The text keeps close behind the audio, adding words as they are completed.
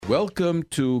Welcome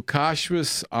to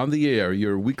Kashrus on the Air,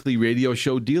 your weekly radio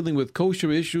show dealing with kosher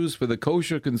issues for the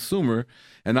kosher consumer.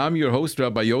 And I'm your host,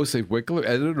 Rabbi Yosef Wikler,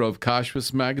 editor of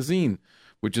Kashrus Magazine,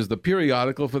 which is the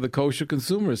periodical for the kosher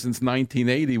consumer. Since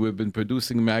 1980, we've been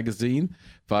producing a magazine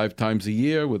 5 times a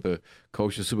year with a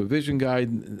kosher supervision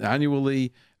guide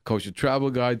annually. Kosher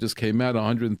Travel Guide just came out,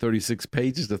 136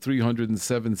 pages to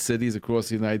 307 cities across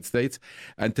the United States.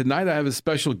 And tonight I have a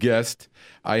special guest.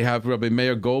 I have Rabbi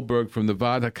Meir Goldberg from the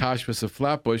Vad HaKashrus of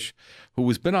Flatbush, who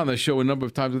has been on the show a number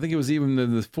of times. I think it was even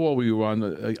in the fall we were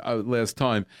on last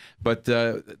time. But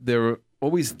there are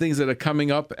always things that are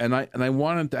coming up, and I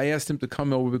asked him to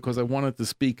come over because I wanted to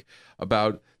speak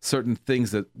about certain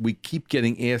things that we keep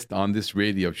getting asked on this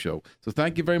radio show. So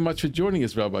thank you very much for joining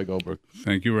us, Rabbi Goldberg.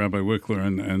 Thank you, Rabbi Wikler,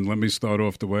 and let me start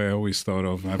off the way I always start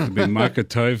off. I have to be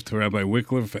makatov to Rabbi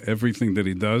Wikler for everything that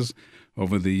he does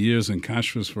over the years in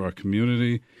kashrus for our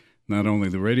community, not only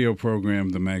the radio program,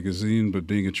 the magazine, but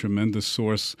being a tremendous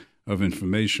source of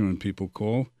information when people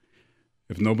call.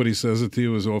 If nobody says it to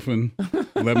you as often,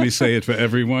 let me say it for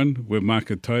everyone. We're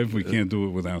makatov. We can't do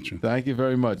it without you. Thank you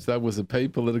very much. That was a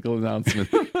paid political announcement.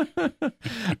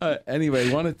 Anyway,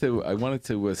 I wanted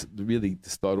to really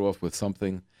start off with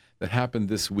something that happened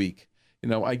this week. You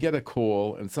know, I get a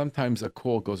call, and sometimes a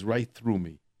call goes right through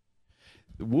me.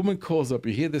 The woman calls up.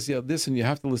 You hear this, and you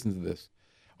have to listen to this.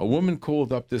 A woman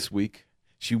called up this week.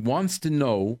 She wants to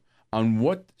know on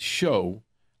what show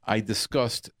I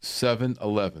discussed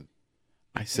 7-Eleven.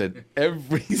 I said,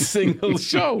 every single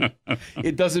show.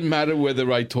 It doesn't matter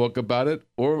whether I talk about it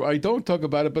or I don't talk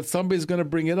about it, but somebody's going to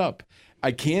bring it up.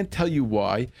 I can't tell you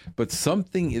why, but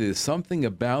it is something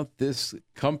about this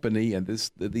company and these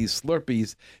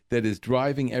Slurpees that is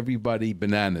driving everybody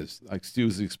bananas,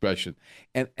 excuse the expression.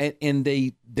 And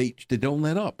they don't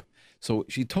let up. So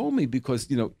she told me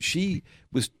because, you know, she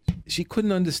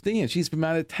couldn't understand. She's from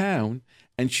out of town,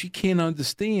 and she can't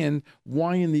understand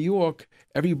why in New York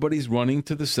everybody's running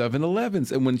to the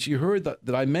 7-Elevens. And when she heard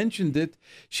that I mentioned it,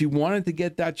 she wanted to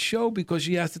get that show because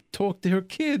she has to talk to her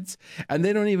kids, and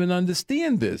they don't even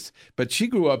understand this. But she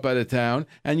grew up out of town,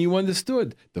 and you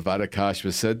understood. The Vad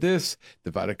HaKashrus said this,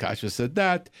 the Vad HaKashrus said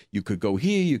that. You could go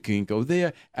here, you can't go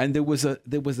there. And there was a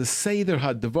Seder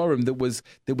HaDvarim,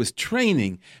 there was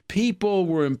training. People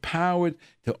were empowered.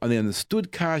 They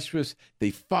understood kashrus.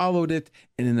 They followed it.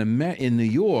 And in New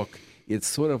York, it's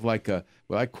sort of like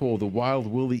what I call the Wild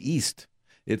Willie East.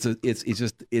 It's total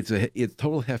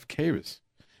hefkeris.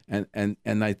 And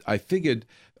I figured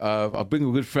I'll bring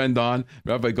a good friend on,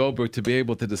 Rabbi Goldberg, to be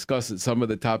able to discuss some of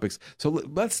the topics. So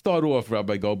let's start off,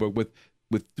 Rabbi Goldberg, with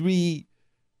 3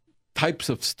 types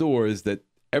of stores that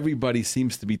everybody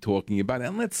seems to be talking about.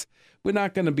 And we're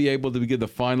not going to be able to give the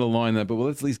final lineup, but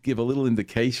let's at least give a little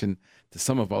indication to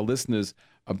some of our listeners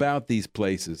about these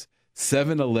places.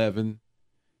 7-Eleven,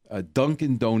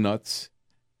 Dunkin' Donuts,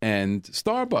 and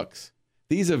Starbucks.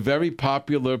 These are very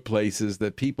popular places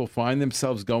that people find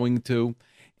themselves going to,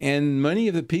 and many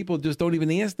of the people just don't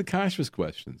even ask the kashrus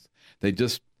questions. They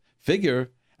just figure,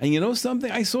 and you know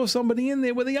something? I saw somebody in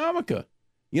there with a yarmulke.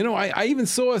 You know, I even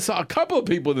saw a couple of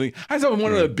people. I saw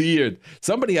one with a beard.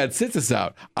 Somebody had tzitzis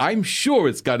out. I'm sure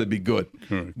it's got to be good.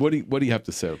 Correct. What do you have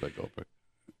to say, Rabbi Goldberg?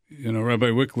 You know, Rabbi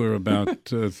Wikler, about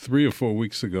 3 or 4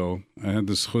 weeks ago, I had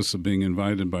the zchus of being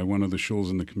invited by one of the shuls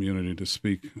in the community to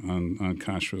speak on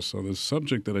kashrus. So the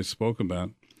subject that I spoke about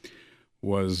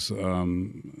was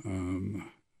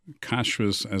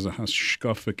kashrus as a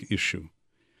hashkafic issue,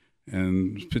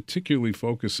 and particularly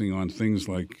focusing on things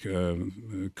like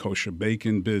kosher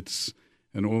bacon bits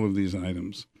and all of these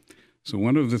items. So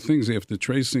one of the things, after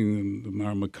tracing the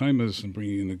Mar Makaimas and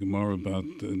bringing in the Gemara about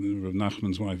Rav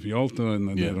Nachman's wife Yolta and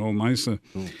that whole Maisa,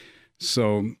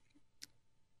 so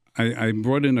I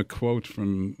brought in a quote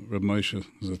from Rav Moshe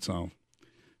Zatzal.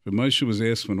 Rav Moshe was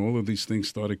asked when all of these things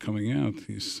started coming out,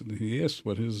 he asked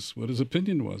what his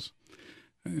opinion was.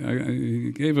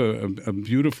 I gave a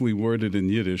beautifully worded in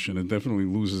Yiddish, and it definitely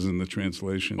loses in the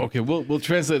translation. Okay, we'll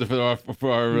translate it for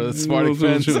our Sephardic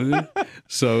fans.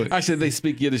 So actually, they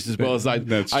speak Yiddish as well as I.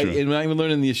 That's true. And I've been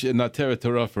learning the Natera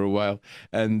Torah for a while,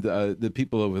 and the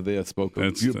people over there spoke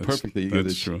perfectly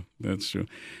Yiddish. That's true.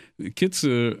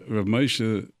 Kitzur, Rav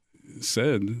Moshe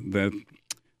said that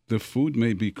the food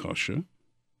may be kosher,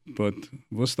 but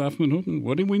was darf man hupen?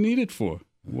 What do we need it for?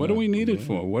 What do we need it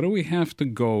for? What do we have to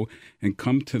go and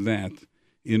come to that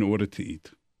in order to eat?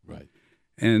 Right.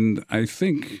 And I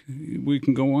think we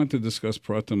can go on to discuss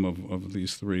pratim of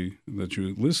these 3 that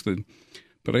you listed,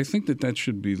 but I think that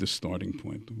should be the starting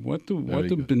point. What do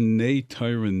B'nai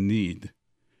Torah need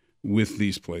with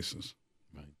these places?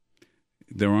 Right.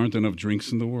 There aren't enough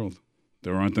drinks in the world.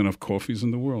 There aren't enough coffees in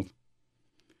the world.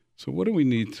 So what do we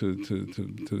need to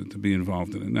be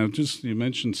involved in it? Now, you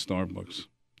mentioned Starbucks.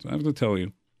 So I have to tell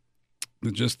you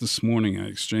that just this morning I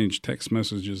exchanged text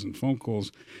messages and phone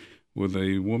calls with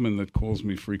a woman that calls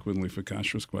me frequently for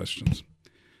kashrus questions.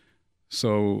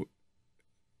 So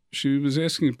she was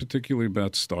asking particularly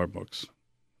about Starbucks.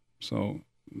 So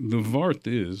the vart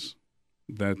is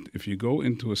that if you go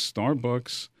into a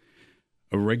Starbucks,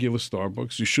 a regular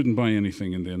Starbucks, you shouldn't buy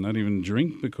anything in there, not even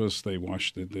drink, because they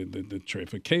wash the tray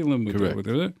for kalim.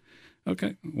 Correct.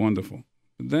 Okay, wonderful.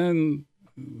 Then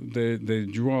they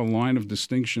draw a line of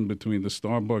distinction between the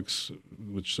Starbucks,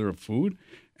 which serve food,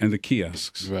 and the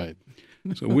kiosks. Right.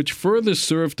 So, which further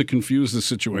serve to confuse the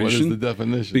situation. What is the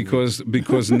definition?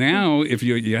 Because now, if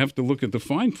you have to look at the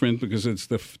fine print, because it's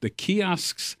the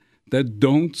kiosks that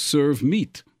don't serve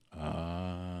meat.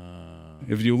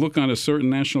 If you look on a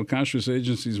certain National Kashrus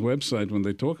Agency's website, when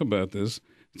they talk about this,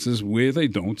 it says where they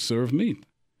don't serve meat.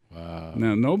 Wow.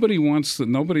 Now, nobody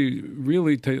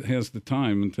really has the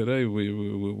time, and today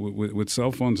with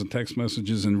cell phones and text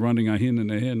messages and running ahin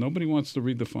and ahin, nobody wants to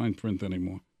read the fine print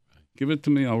anymore. Give it to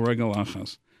me, al regel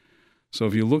achas. So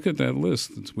if you look at that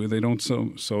list, it's where they don't.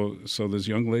 So this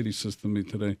young lady says to me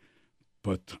today,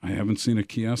 but I haven't seen a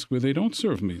kiosk where they don't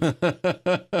serve meat.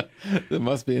 There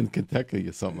must be in Kentucky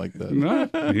or something like that. No,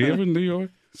 here in New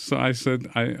York. So I said,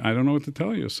 I don't know what to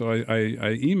tell you. So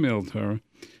I emailed her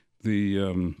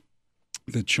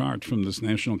the chart from this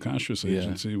National Kashrus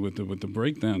Agency with the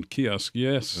breakdown. Kiosk,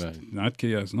 yes. Right. Not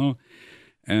kiosk, no.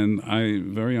 And I,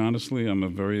 very honestly,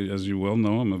 as you well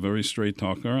know, I'm a very straight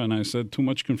talker. And I said, too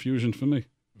much confusion for me.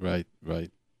 Right, right.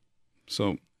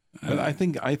 So, but I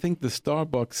think the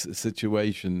Starbucks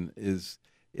situation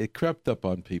it crept up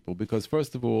on people because,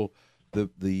 first of all,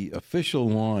 the official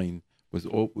line was,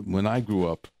 when I grew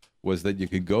up, was that you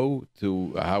could go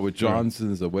to Howard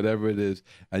Johnson's or whatever it is,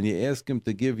 and you ask him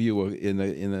to give you in a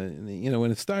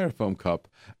styrofoam cup,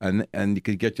 and you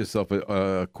could get yourself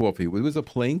a coffee. It was a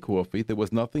plain coffee. There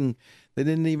was nothing. They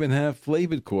didn't even have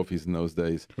flavored coffees in those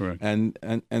days. Correct.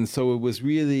 And so it was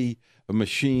really a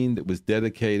machine that was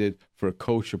dedicated for a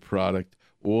kosher product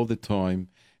all the time,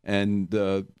 and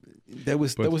that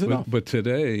was enough. But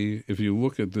today, if you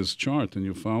look at this chart and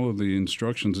you follow the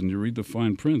instructions and you read the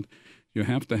fine print, you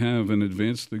have to have an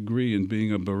advanced degree in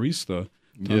being a barista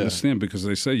to understand, because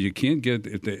they say you can't get,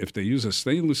 if they use a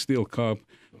stainless steel cup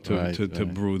to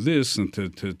brew this and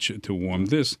to warm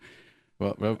this.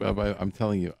 Well, Rabbi, I'm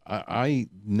telling you, I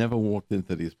never walked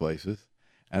into these places,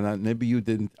 and maybe you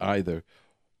didn't either,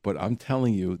 but I'm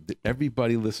telling you that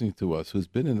everybody listening to us who's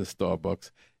been in a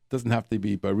Starbucks doesn't have to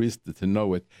be barista to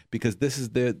know it, because this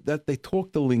is that they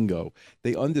talk the lingo,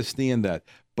 they understand that.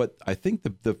 But I think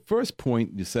the first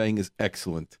point you're saying is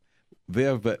excellent.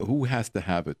 Who has to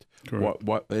have it? Correct.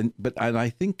 And I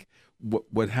think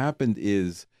what happened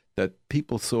is that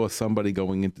people saw somebody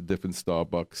going into different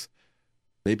Starbucks,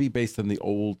 maybe based on the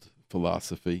old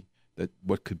philosophy that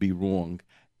what could be wrong,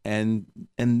 and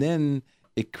then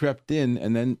it crept in,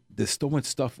 and then there's so much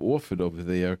stuff offered over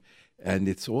there. And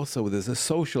it's also, there's a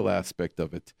social aspect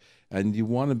of it, and you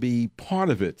want to be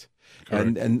part of it.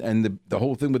 Correct. And the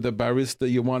whole thing with the barista,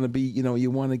 you want to be,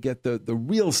 you want to get the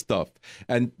real stuff.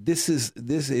 And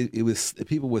it was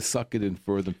people were sucking in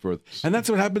further and further. And that's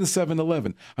what happened to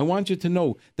 7-Eleven. I want you to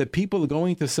know that people are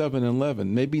going to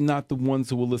 7-Eleven, maybe not the ones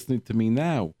who are listening to me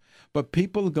now, but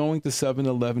people are going to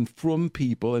 7-Eleven from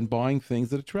people and buying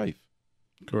things that are treif.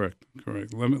 Correct.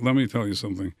 Let me tell you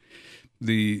something.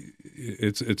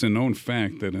 It's a known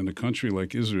fact that in a country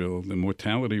like Israel, the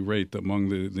mortality rate among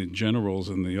the generals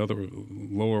and the other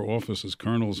lower officers,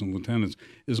 colonels and lieutenants,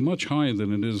 is much higher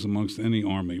than it is amongst any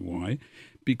army. Why?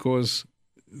 Because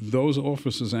those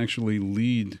officers actually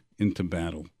lead into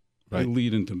battle. Right. They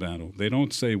lead into battle. They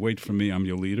don't say, wait for me, I'm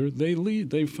your leader. They lead,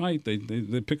 they fight, they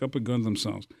pick up a gun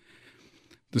themselves.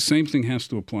 The same thing has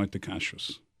to apply to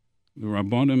kashrus. The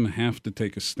Rabbanim have to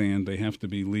take a stand. They have to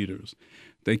be leaders.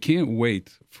 They can't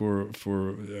wait for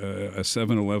a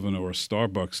 7-Eleven or a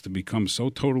Starbucks to become so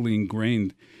totally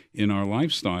ingrained in our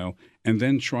lifestyle and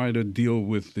then try to deal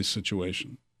with this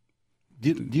situation.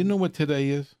 Do you know what today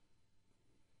is?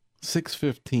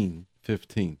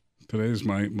 6/15/15. Today is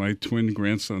my twin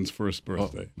grandson's first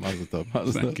birthday. Oh, mazel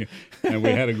tov. Thank you. And we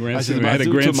had a grandson.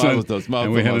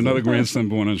 And we had another grandson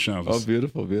born on Shabbos. Oh,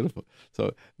 beautiful, beautiful.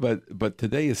 So, but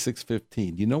today is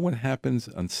 6/15. You know what happens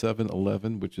on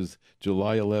 7/11, which is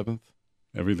July 11th?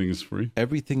 Everything is free.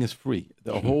 Everything is free.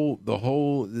 You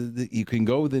can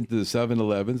go into the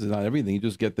 7-Elevens and not everything. You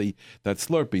just get that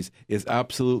Slurpees is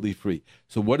absolutely free.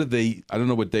 So what do they? I don't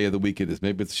know what day of the week it is.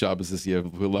 Maybe it's Shabbos this year if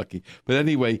we're lucky. But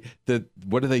anyway,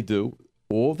 what do they do?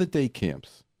 All the day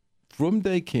camps, from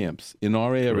day camps in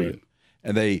our area, Right.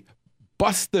 and they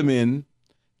bust them in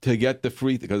to get the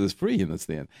free, because it's free, you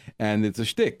understand, and it's a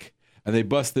shtick, and they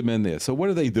bust them in there. So what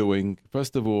are they doing?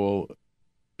 First of all,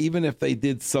 even if they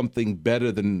did something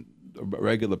better than a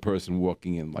regular person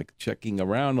walking in, like checking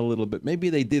around a little bit, maybe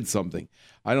they did something.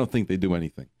 I don't think they do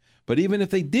anything. But even if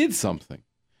they did something,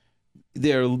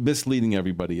 they're misleading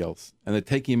everybody else, and they're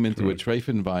taking them into a treif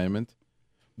environment,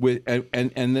 with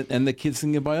and the kids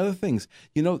thinking about other things.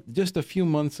 You know, just a few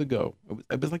months ago,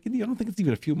 I was like, I don't think it's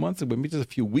even a few months ago, maybe just a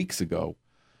few weeks ago,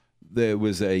 there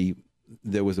was a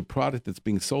product that's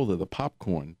being sold at the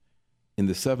popcorn in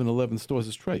the 7-Eleven stores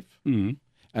as treif, and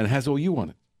it has OU on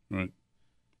it. Right.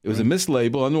 It was a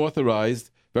mislabel, unauthorized.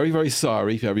 Very, very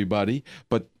sorry for everybody,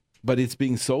 but it's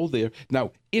being sold there.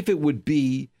 Now, if it would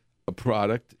be a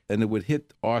product and it would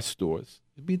hit our stores,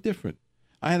 it'd be different.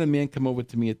 I had a man come over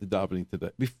to me at the davening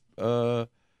today.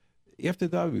 After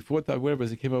davening, before davening, whatever,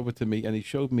 he came over to me and he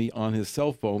showed me on his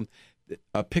cell phone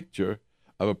a picture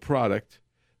of a product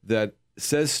that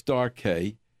says Star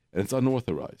K and it's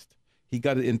unauthorized. He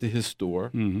got it into his store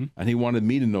and he wanted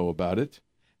me to know about it.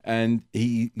 And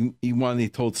he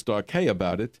told Star K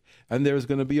about it, and there's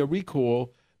going to be a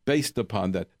recall based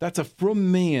upon that. That's a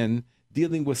frum man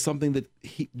dealing with something that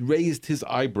he raised his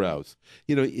eyebrows.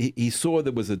 You know, he saw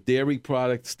there was a dairy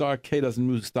product. Star K doesn't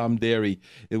use stam dairy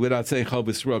without saying chal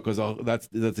v'sra, because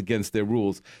that's against their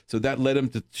rules. So that led him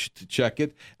to check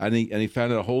it, and he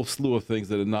found out a whole slew of things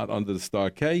that are not under the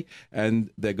Star K, and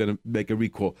they're going to make a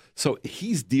recall. So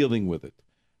he's dealing with it.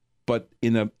 But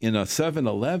in a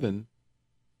 7-Eleven,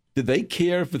 did they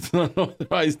care if it's not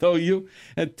authorized OU?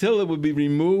 Until it would be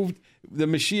removed, the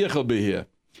Mashiach will be here.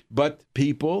 But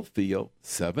people feel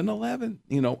 7-Eleven.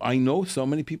 You know, I know so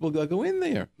many people that go in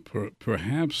there.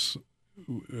 Perhaps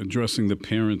addressing the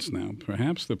parents now,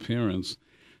 perhaps the parents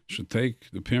should take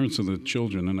the parents of the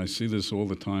children, and I see this all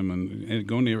the time, and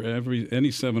go near any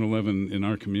 7-Eleven in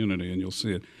our community, and you'll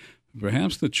see it.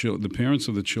 Perhaps the parents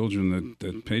of the children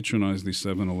that patronize these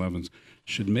 7-Elevens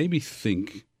should maybe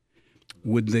think,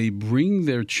 would they bring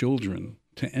their children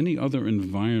to any other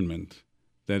environment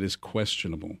that is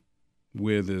questionable,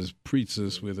 where there's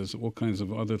pretzes, where there's all kinds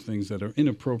of other things that are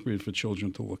inappropriate for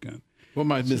children to look at? Well,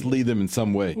 might mislead them in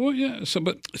some way. Well, yeah.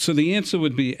 So the answer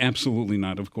would be absolutely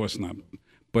not. Of course not.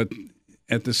 But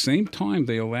at the same time,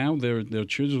 they allow their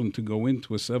children to go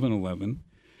into a 7-Eleven.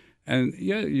 And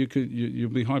yeah,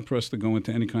 you'll be hard pressed to go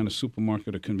into any kind of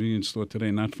supermarket or convenience store today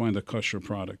and not find a kosher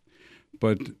product.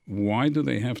 But why do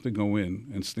they have to go in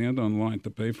and stand online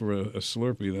to pay for a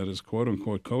Slurpee that is quote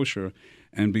unquote kosher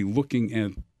and be looking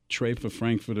at tray for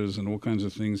Frankfurters and all kinds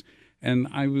of things? And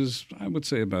I would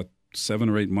say about 7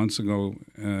 or 8 months ago,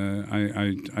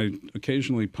 I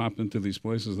occasionally pop into these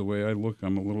places. The way I look,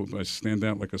 I stand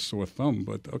out like a sore thumb.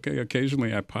 But okay,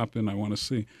 occasionally I pop in, I want to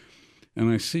see. And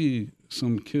I see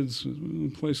some kids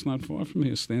in a place not far from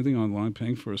here standing online,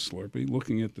 paying for a Slurpee,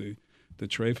 looking at the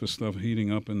tray for stuff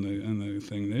heating up in the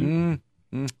thing there.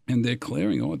 And they're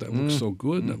clearing, oh, that looks so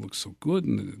good, that looks so good.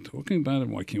 And they're talking about it.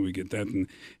 Why can't we get that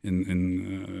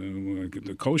in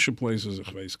the kosher places,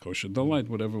 kosher delight,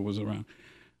 whatever was around?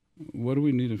 What do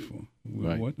we need it for?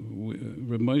 Right. What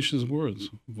Ramesh's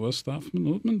words? Was darf man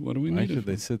nutman? What do we need it for?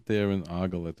 They sit there and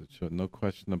ogle at the children, no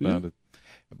question about it.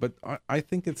 But I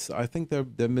think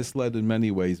they're misled in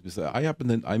many ways.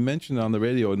 I mentioned on the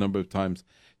radio a number of times,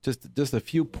 just a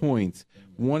few points.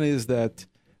 One is that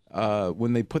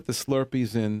when they put the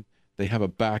Slurpees in, they have a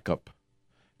backup,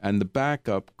 and the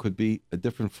backup could be a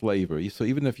different flavor. So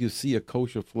even if you see a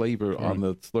kosher flavor on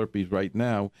the Slurpees right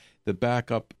now, the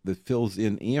backup that fills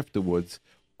in afterwards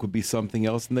could be something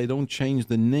else, and they don't change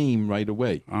the name right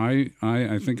away. I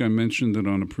think I mentioned it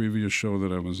on a previous show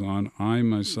that I was on. I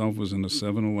myself was in a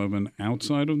 7-Eleven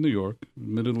outside of New York.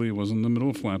 Admittedly, it was in the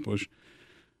middle of Flatbush,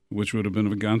 which would have been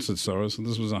a Ganset Tzara, so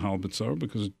this was a Halbut Tzara,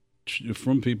 because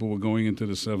from people were going into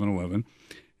the 7-Eleven.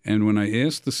 And when I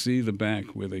asked to see the back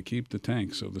where they keep the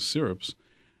tanks of the syrups,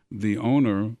 the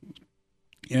owner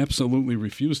absolutely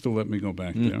refused to let me go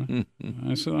back there.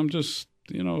 I said, I'm just,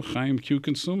 Chaim Q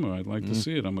consumer. I'd like to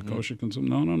see it. I'm a kosher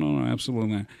consumer. No, absolutely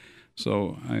not.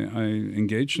 So I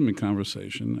engaged him in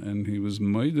conversation, and he was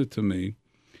moided to me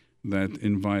that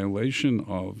in violation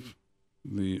of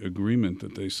the agreement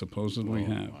that they supposedly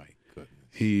have,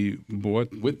 he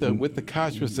bought with the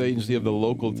kashrus agency of the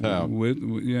local town.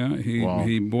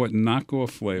 He bought knockoff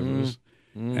flavors,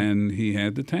 and he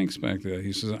had the tanks back there.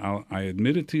 He says, "I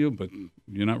admit it to you, but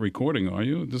you're not recording, are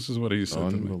you?" This is what he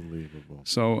said to me. Unbelievable.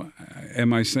 So,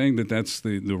 am I saying that that's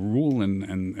the rule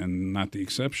and not the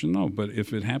exception? No, but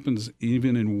if it happens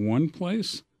even in one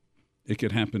place, it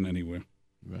could happen anywhere.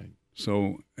 Right.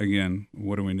 So again,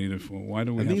 what do we need it for? Why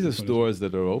do we? And have these to are put it- stores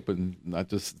that are open, not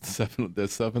just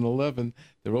 7-Eleven.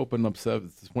 They're open up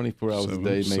 24 hours a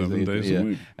day, 7 days a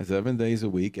week. 7 days a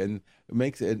week, and it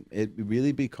makes it. It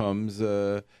really becomes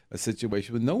a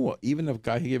situation with no. Even if a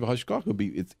guy who gave a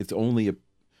hashgacha, it's only a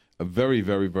very,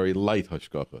 very, very light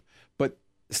hashgacha, but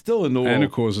still in all. And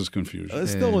it causes confusion.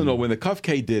 Still in all, when the Kaf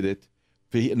K did it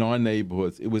in our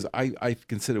neighborhoods, it was I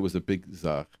consider it was a big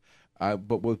zach.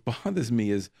 But what bothers me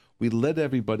is we let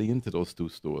everybody into those two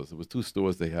stores. There was two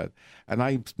stores they had, and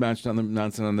I announced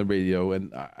it on the radio,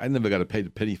 and I never got to pay the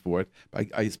penny for it.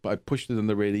 I pushed it on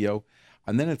the radio,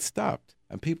 and then it stopped,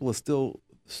 and people still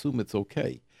assume it's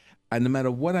okay. And no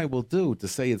matter what I will do to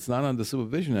say it's not under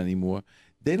supervision anymore,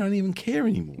 they don't even care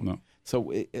anymore. No.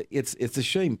 So it's a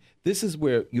shame. This is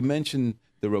where you mentioned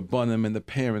the Rabbanim and the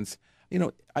parents. You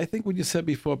know, I think what you said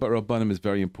before about Rabbanim is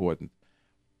very important.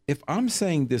 If I'm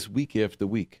saying this week after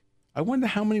week, I wonder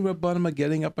how many Rabbanim are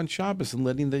getting up on Shabbos and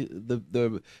letting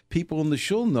the people in the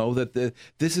shul know that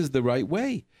this is the right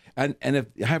way. And if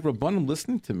I have Rabbanim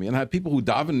listening to me and I have people who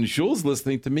daven in shuls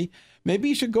listening to me, maybe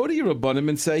you should go to your Rabbanim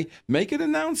and say, make an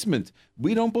announcement.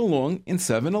 We don't belong in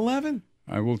 7-Eleven.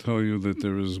 I will tell you that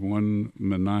there is one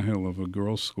menahel of a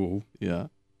girls' school in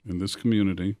this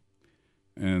community,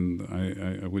 and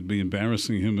I would be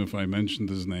embarrassing him if I mentioned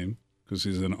his name because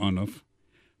he's an anuf.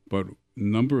 But a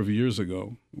number of years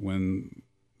ago, when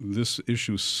this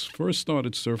issue first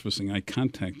started surfacing, I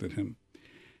contacted him.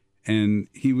 And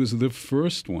he was the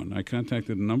first one. I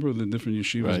contacted a number of the different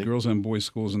yeshivas, girls and boys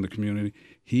schools in the community.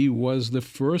 He was the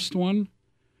first one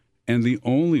and the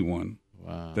only one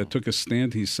that took a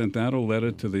stand. He sent out a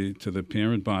letter to the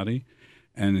parent body,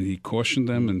 and he cautioned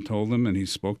them and told them, and he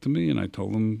spoke to me, and I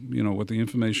told him, what the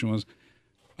information was.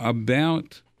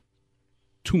 About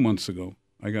 2 months ago,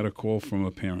 I got a call from a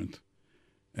parent,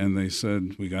 and they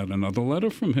said, we got another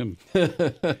letter from him.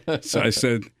 So I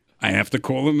said, I have to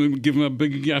call him and give him a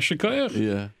big yashikayach.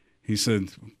 Yeah. He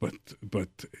said, but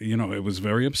it was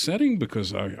very upsetting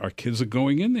because our kids are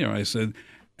going in there. I said,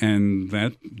 and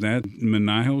that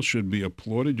menahel should be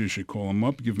applauded. You should call him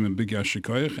up, give him a big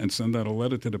yashikayach, and send out a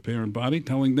letter to the parent body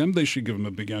telling them they should give him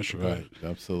a big yashikayach. Right,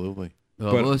 absolutely.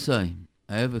 Osai,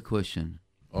 I have a question.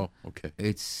 Oh, okay.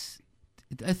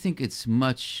 I think it's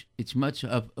much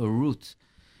of a root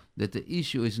that the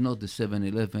issue is not the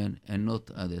 7-Eleven and not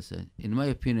others. In my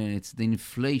opinion, it's the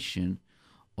inflation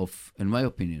of,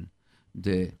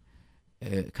 the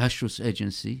kashrus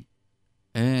agency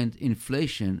and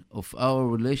inflation of our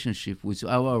relationship with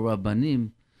our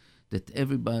rabbanim, that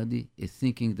everybody is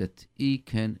thinking that he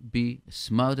can be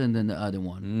smarter than the other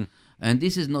one. And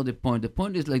this is not the point. The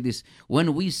point is like this.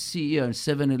 When we see here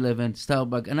 7-Eleven,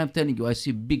 Starbucks, and I'm telling you, I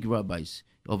see big rabbis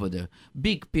over there,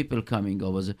 big people coming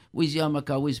over there, with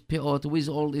yarmulke, with peot, with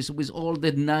all this, with all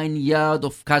the 9 yards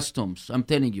of customs, I'm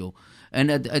telling you.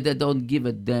 And I don't give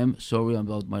a damn, sorry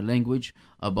about my language,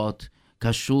 about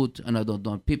kashrut, and I don't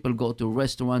know. People go to a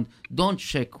restaurant, don't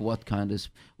check what kind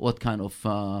of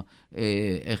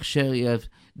hechsher you have.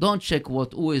 Don't check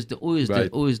who is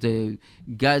the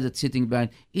guy that's sitting behind.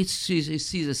 He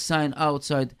sees a sign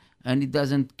outside, and he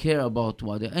doesn't care about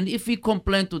what. And if he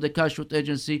complain to the kashrut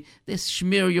agency, they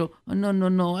smear you. Oh,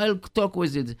 no, I'll talk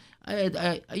with it.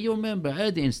 You remember, I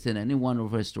had the incident in one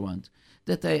restaurant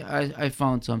that I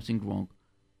found something wrong.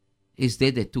 Is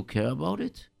they took care about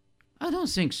it? I don't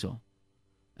think so.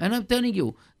 And I'm telling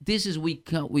you, this is we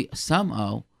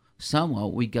somehow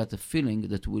we got a feeling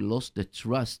that we lost the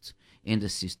trust in the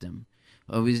system.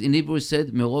 In Hebrew it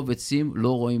said, "Merov etzim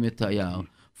lo roim et hayar."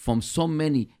 From so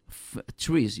many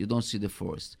trees, you don't see the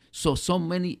forest. So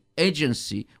many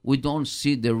agency, we don't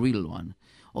see the real one.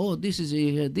 Oh, this is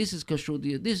here. This is kashrut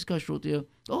here. This is kashrut here.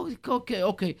 Oh,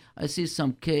 okay. I see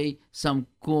some K, some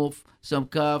kuf, some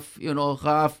kaf.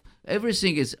 Raf.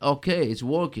 Everything is okay. It's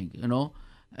working.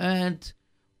 And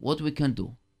what we can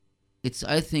do, it's,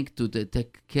 I think, to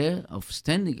take care of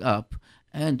standing up,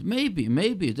 and maybe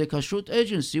the kashrut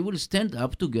agency will stand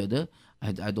up together.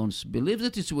 I don't believe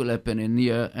that it will happen in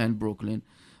here and Brooklyn,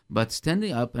 but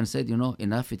standing up and said,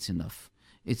 enough, it's enough.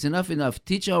 It's enough.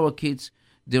 Teach our kids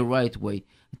the right way.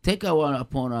 Take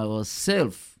upon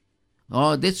ourselves.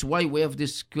 Oh, that's why we have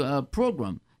this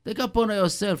program. Take upon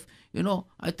yourself.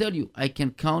 I tell you, I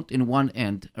can count in one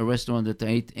hand a restaurant that I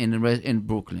ate in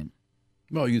Brooklyn.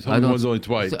 No, you told me once, only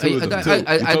twice. I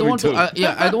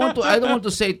don't want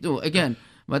to say two again,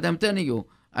 but I'm telling you,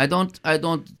 I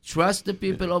don't trust the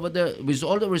people over there. With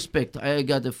all the respect, I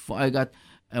got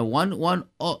one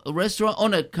restaurant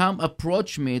owner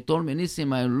approach me, told me,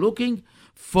 Nissim, I'm looking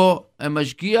for a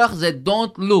mashgiach that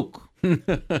don't look. In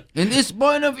this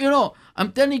point of,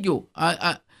 I'm telling you,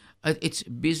 It's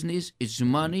business, it's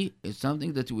money, it's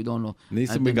something that we don't know.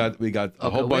 Nisim, we got a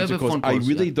whole bunch of calls.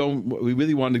 We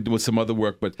really want to do some other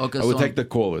work, but I will take the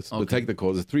callers. We'll take the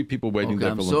calls. There's 3 people waiting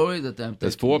there. I'm sorry that I'm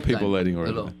There's 4 people waiting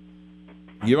already. Hello.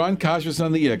 You're on Kashrus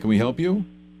on the air. Can we help you?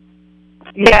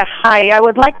 Yeah, hi. I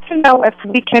would like to know if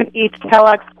we can eat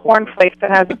Kellogg's cornflakes that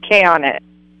has a K on it.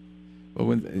 Well,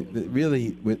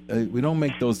 we don't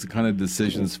make those kind of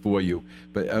decisions for you.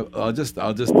 But I'll just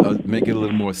make it a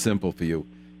little more simple for you.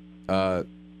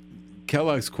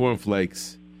 Kellogg's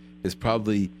cornflakes is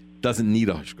probably doesn't need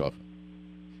a hashgacha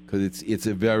because it's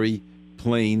a very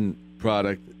plain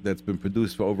product that's been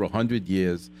produced for over 100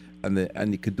 years,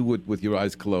 and you could do it with your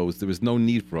eyes closed. There is no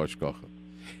need for hashgacha.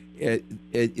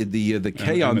 The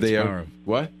K on there, parv.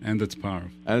 What? And it's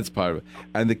parv.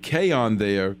 And the K on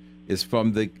there is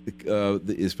from the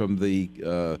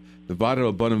Vada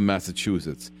Rabbanim of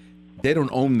Massachusetts. They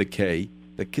don't own the K.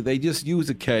 They just use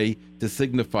a K to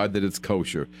signify that it's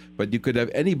kosher. But you could have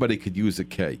anybody could use a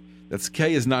K. That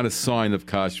K is not a sign of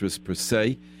kashrus per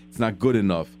se. It's not good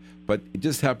enough. But it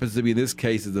just happens to be in this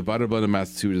case it's the Vada Rabbanim of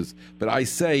Massachusetts. But I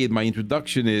say in my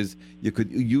introduction is you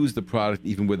could use the product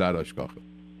even without hashgacha.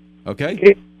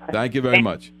 Okay? Thank you very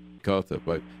much. Carter.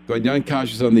 Go ahead, Jan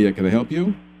Kashrus on the air. Can I help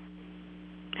you?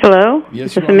 Hello?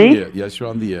 Yes, you're on me? The air. Yes, you're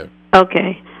on the air.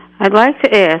 Okay. I'd like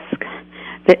to ask,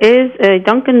 there is a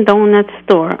Dunkin' Donuts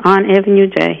store on Avenue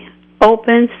J,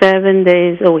 open 7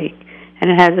 days a week, and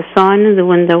it has a sign in the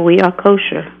window, "We are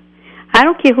kosher." I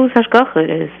don't care whose hashgacha it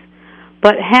is,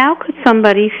 but how could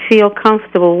somebody feel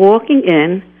comfortable walking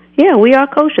in, yeah, we are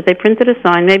kosher, they printed a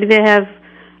sign, maybe they have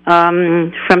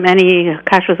from any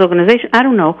kashrus organization, I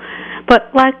don't know. But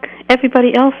like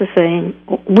everybody else is saying,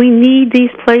 we need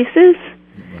these places.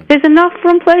 Right. There's enough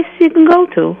room places you can go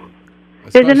to.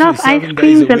 There's enough ice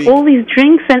creams and all these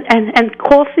drinks and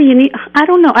coffee you need. I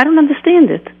don't know. I don't understand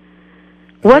it.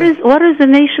 What is the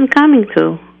nation coming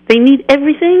to? They need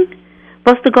everything?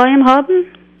 Was the Goyim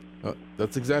haben?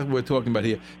 That's exactly what we're talking about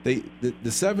here.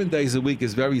 The 7 days a week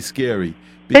is very scary.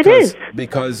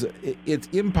 Because it's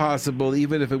impossible,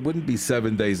 even if it wouldn't be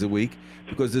 7 days a week,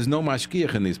 because there's no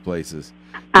mashgiach in these places.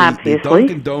 Obviously. The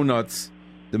Dunkin' Donuts,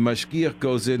 the mashgiach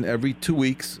goes in every 2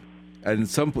 weeks, and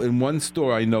in one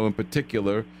store I know in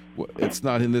particular, it's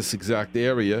not in this exact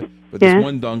area, but there's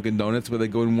one Dunkin' Donuts where they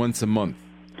go in once a month.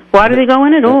 Why do they go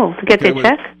in at all? To get their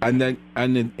check? And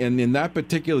in that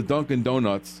particular Dunkin'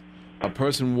 Donuts, a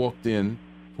person walked in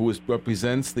who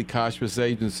represents the kashrus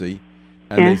agency,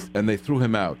 and they threw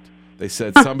him out. They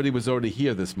said somebody was already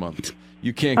here this month.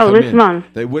 You can't come in. Month.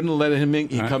 They wouldn't let him in.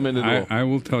 He'd come in at all. I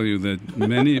will tell you that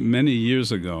many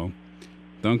years ago,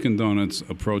 Dunkin' Donuts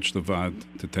approached the VAD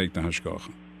to take the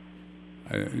hashgacha.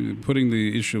 Putting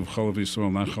the issue of Chalav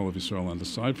Yisrael, not Chalav Yisrael on the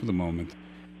side for the moment,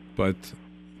 but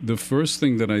the first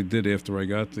thing that I did after I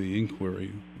got the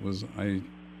inquiry was I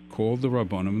called the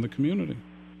Rabbanim in the community.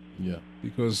 Yeah.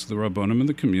 Because the Rabbanim in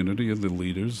the community are the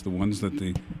leaders, the ones that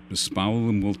the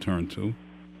Mispalim will turn to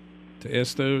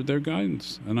ask their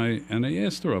guidance. And I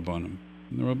asked the Rabbanim.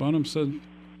 And the Rabbanim said,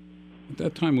 at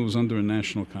that time it was under a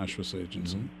national kashrus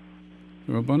agency.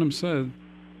 Mm-hmm. The Rabbanim said,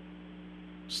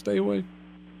 stay away.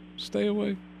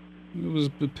 It was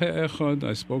B'peh Echad.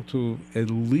 I spoke to at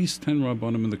least 10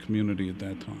 Rabbanim in the community at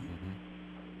that time. Mm-hmm.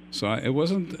 So it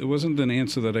wasn't an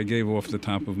answer that I gave off the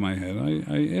top of my head.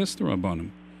 I asked the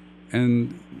Rabbanim.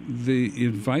 And the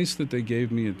advice that they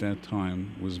gave me at that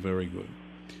time was very good.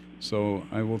 So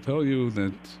I will tell you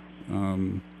that,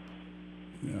 I'll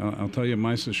tell you,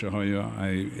 Maisa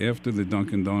Shahaya, after the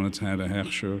Dunkin' Donuts had a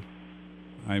hechsher,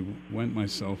 I went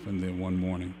myself in there one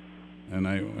morning, and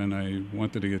I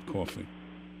wanted to get coffee.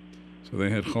 So they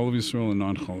had Chalav Yisrael and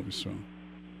non-Chalav Yisrael.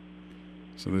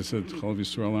 So they said Chalav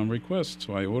Yisrael on request.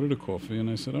 So I ordered a coffee, and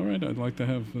I said, all right, I'd like to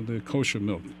have the kosher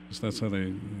milk, because that's how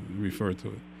they refer to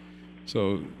it.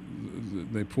 So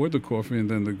they poured the coffee, and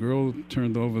then the girl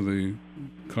turned over the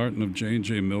carton of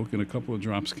J&J milk, and a couple of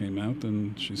drops came out,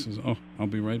 and she says, oh, I'll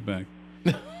be right back.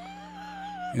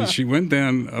 And she went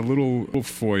down a little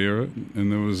foyer,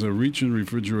 and there was a reach-in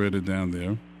refrigerator down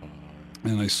there,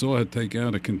 and I saw her take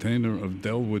out a container of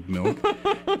Delwood milk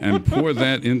and pour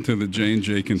that into the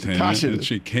J&J container, and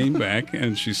she came back,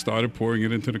 and she started pouring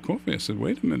it into the coffee. I said,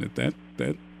 wait a minute, that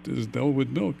is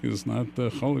Delwood milk, is not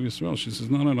Chalav Yisrael. She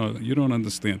says, no, you don't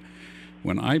understand.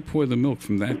 When I pour the milk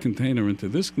from that container into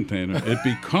this container, it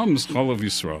becomes Chalav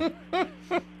Yisrael.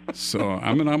 So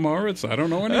I'm an Amoritz. I don't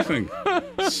know anything.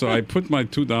 So I put my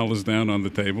 $2 down on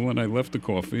the table, and I left the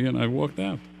coffee, and I walked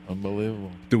out.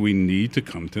 Unbelievable. Do we need to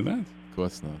come to that? Of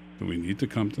course not. Do we need to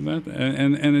come to that?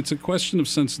 And it's a question of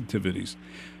sensitivities.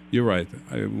 You're right.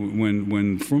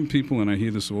 When from people, and I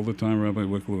hear this all the time, Rabbi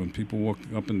Wikler, when people walk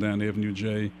up and down Avenue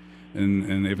J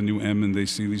and Avenue M and they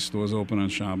see these stores open on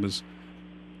Shabbos,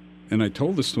 and I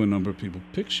told this to a number of people,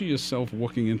 picture yourself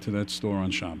walking into that store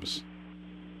on Shabbos.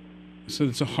 I said,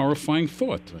 it's a horrifying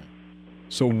thought. Right.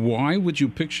 So why would you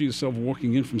picture yourself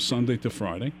walking in from Sunday to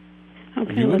Friday?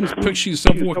 Okay, if you wouldn't picture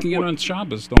yourself walking in on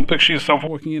Shabbos, don't picture yourself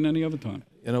walking in any other time.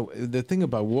 You know, the thing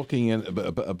about walking in,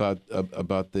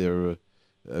 about their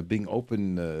being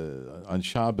open on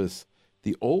Shabbos,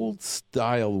 the old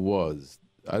style was,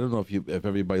 I don't know if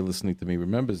everybody listening to me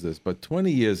remembers this, but 20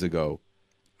 years ago,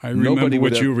 I remember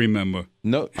what you remember.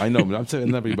 No, I know, but I'm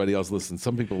saying everybody else listens.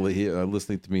 Some people here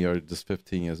listening to me are just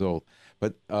 15 years old.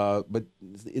 But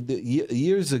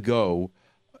years ago,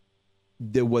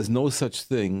 there was no such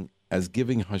thing as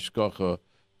giving hashgacha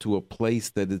to a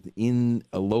place that is in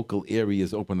a local area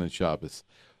is open on Shabbos.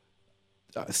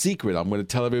 Secret, I'm going to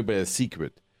tell everybody a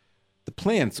secret. The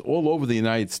plants all over the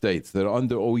United States that are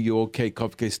under OUOK,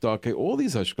 Kofke, Starke, all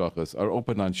these hashgachas are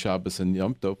open on Shabbos and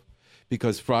Yom Tov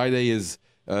because Friday is...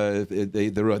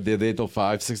 they're there till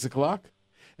 5, 6 o'clock,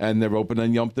 and they're open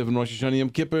on Yom Tov and Rosh Hashanah, Yom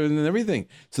Kippur, and everything.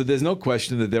 So there's no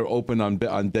question that they're open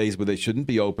on days where they shouldn't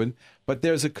be open. But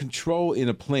there's a control in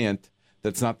a plant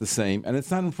that's not the same, and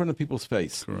it's not in front of people's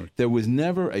face. Correct. There was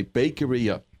never a bakery,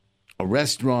 a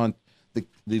restaurant.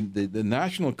 The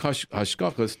national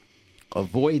hashgachas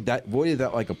avoided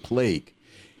that like a plague.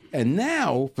 And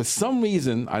now, for some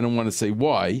reason, I don't want to say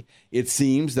why, it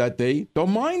seems that they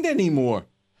don't mind anymore.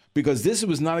 Because this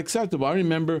was not acceptable. I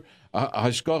remember a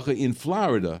hashgacha in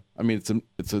Florida. I mean,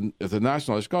 it's a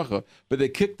national hashgacha, but they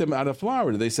kicked them out of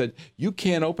Florida. They said, you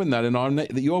can't open that in our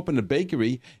you open a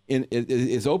bakery, it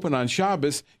is open on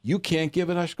Shabbos, you can't give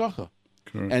it hashgacha.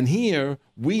 Correct. And here,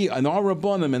 we and our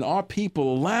Rabbanim and our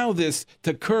people allow this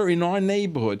to occur in our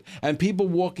neighborhood, and people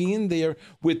walking in there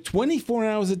with 24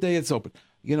 hours a day it's open.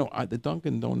 You know, at the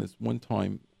Dunkin' Donuts one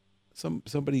time,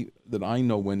 somebody that I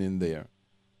know went in there,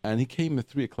 and he came at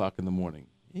 3 o'clock in the morning.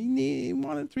 He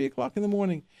wanted 3 o'clock in the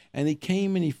morning. And he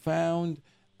came and he found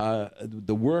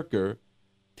the worker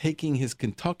taking his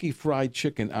Kentucky Fried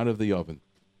Chicken out of the oven.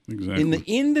 Exactly.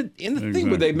 In the thing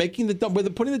where they're where they're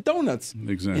putting the donuts.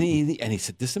 Exactly. And he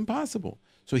said, this is impossible.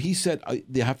 So he said,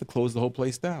 they have to close the whole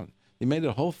place down. They made it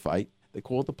a whole fight. They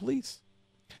called the police.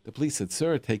 The police said,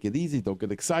 sir, take it easy. Don't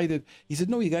get excited. He said,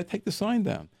 no, you got to take the sign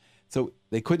down. So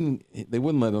they wouldn't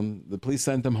let him. The police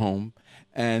sent him home,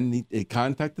 and he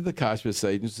contacted the kashrus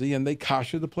agency, and they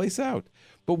kasher the place out.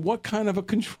 But what kind of a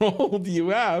control do you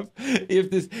have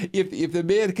if the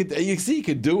man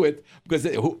could do it? Because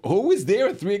who is there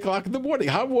at 3 o'clock in the morning?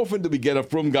 How often do we get a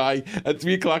frum guy at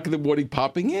 3 o'clock in the morning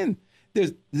popping in?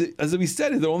 As we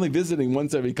said, they're only visiting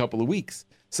once every couple of weeks.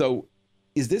 So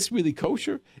is this really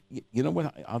kosher? You know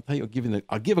what? I'll tell you.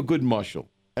 I'll give a good mashal.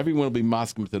 Everyone will be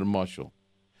masking to the mashal.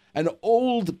 An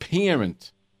old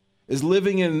parent is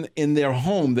living in their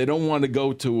home. They don't want to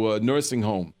go to a nursing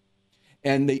home.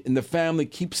 And the family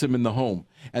keeps them in the home.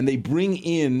 And they bring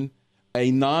in a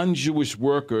non-Jewish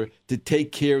worker to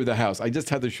take care of the house. I just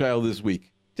had the shayla this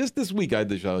week. Just this week I had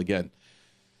the shayla again.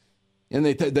 And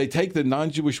they take the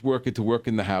non-Jewish worker to work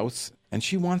in the house, and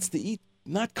she wants to eat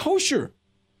not kosher.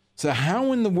 So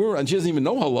how in the world, and she doesn't even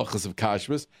know halachas of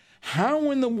kashrus, how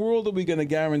in the world are we going to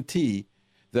guarantee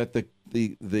that the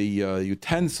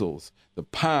utensils, the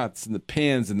pots and the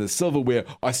pans and the silverware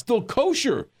are still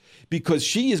kosher? Because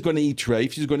she is going to eat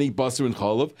treif, she's going to eat basar and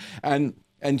cholov,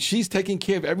 and she's taking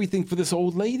care of everything for this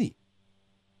old lady.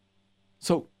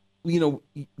 So, you know,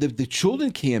 the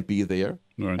children can't be there,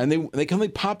 right. And they can only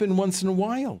pop in once in a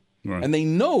while, right. And they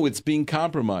know it's being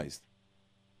compromised.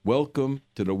 Welcome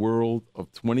to the world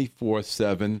of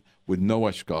 24/7 with no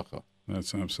hashgacha.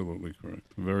 That's absolutely correct.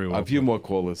 Very well. A few more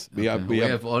callers. Okay. We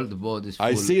have all the borders full.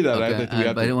 I see that.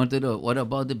 Okay. But I want to know, what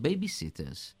about the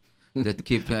babysitters that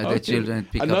keep the children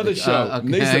pick Another up show.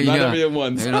 Nisa, not everyone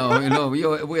once. You know,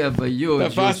 we have a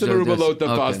huge...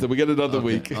 Pasta. We get another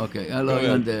week. Okay. Hello,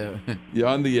 you're on there. You're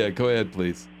on the air. Go ahead,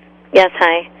 please. Yes,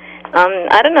 hi.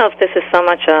 I don't know if this is so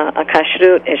much a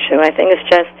kashrut issue. I think it's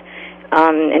just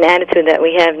an attitude that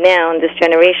we have now in this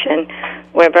generation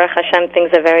where, Baruch Hashem, things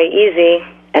are very easy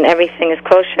and everything is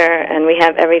kosher and we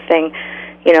have everything,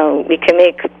 you know, we can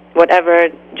make whatever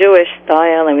Jewish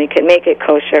style and we can make it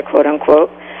kosher, quote unquote.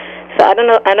 So I don't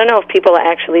know if people are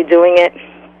actually doing it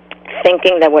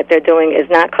thinking that what they're doing is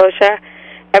not kosher.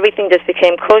 Everything just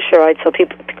became kosherite, so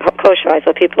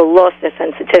people lost their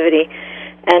sensitivity.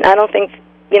 And I don't think,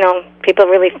 you know, people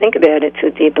really think about it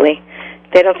too deeply.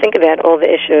 They don't think about all the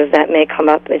issues that may come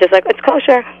up. They're just like, it's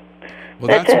kosher. Well,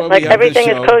 That's it. why Like we have everything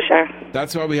this is show. kosher.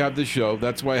 That's why we have the show.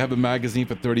 That's why I have a magazine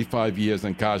for 35 years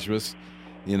on kashrus.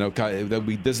 You know,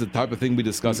 this is the type of thing we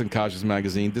discuss in Kashrus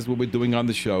Magazine. This is what we're doing on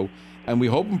the show. And we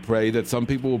hope and pray that some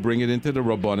people will bring it into the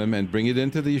Rabbanim and bring it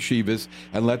into the yeshivas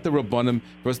and let the Rabbanim,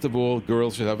 first of all,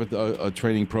 girls should have a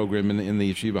training program in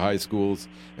the yeshiva high schools.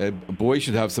 Boys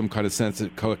should have some kind of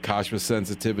kashrus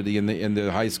sensitivity in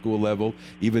the high school level.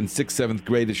 Even 6th, 7th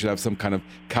graders should have some kind of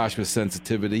kashrus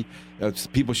sensitivity.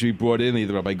 People should be brought in,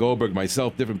 either Rabbi Goldberg,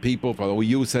 myself, different people. For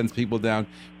OU sends people down.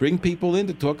 Bring people in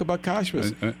to talk about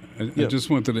kashrus. I just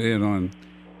wanted to add on.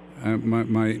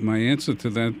 My answer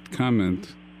to that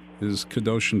comment is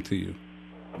kadoshim to you.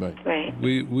 Right.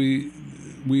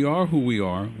 We are who we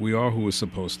are. We are who we're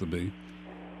supposed to be.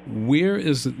 Where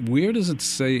does it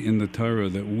say in the Torah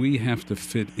that we have to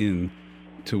fit in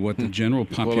to what the general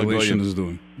population is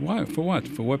doing? Why? For what?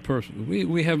 For what purpose?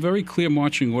 We have very clear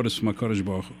marching orders from HaKadosh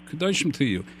Baruch Hu. Kadoshim to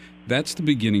you. That's the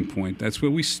beginning point. That's where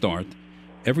we start.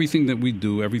 Everything that we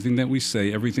do, everything that we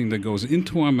say, everything that goes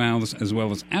into our mouths as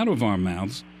well as out of our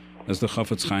mouths, as the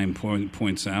Chafetz Chaim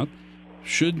points out,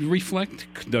 should reflect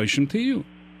Kedoshim to you.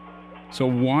 So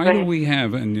why do we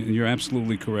have, and you're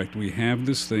absolutely correct, we have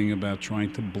this thing about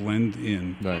trying to blend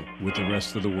in with the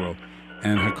rest of the world.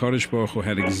 And HaKadosh Baruch Hu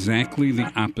had exactly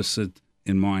the opposite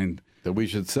in mind. That we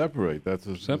should separate. That's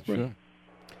separate. Sure.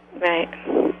 Right.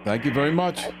 Thank you very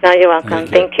much. No, you're welcome.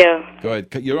 Thank you. Go ahead.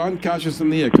 You're on Kashrus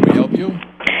in the Air. Can we help you?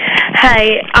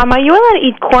 Hi. Are you allowed to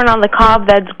eat corn on the cob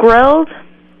that's grilled?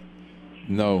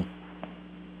 No.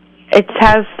 It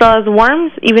still has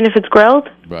worms, even if it's grilled?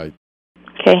 Right.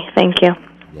 Okay, thank you.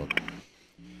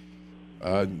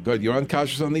 Good. You're on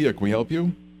Kashrus on the Air. Can we help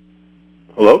you?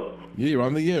 Hello? Yeah, you're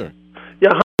on the air.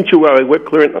 Yeah, hi, Rabbi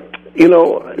Wikler. You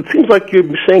know, it seems like you're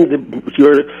saying that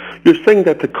you're saying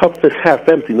that the cup is half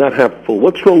empty, not half full.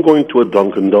 What's wrong going to a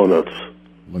Dunkin' Donuts?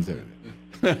 One second.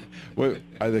 Well,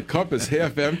 the cup is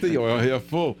half empty or half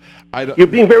full? You're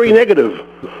being very negative.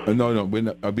 No.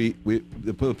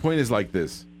 The point is like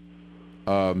this.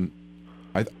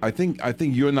 I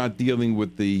think you're not dealing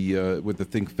with the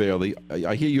thing fairly.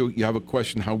 I hear you have a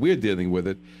question how we're dealing with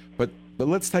it, but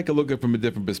let's take a look at it from a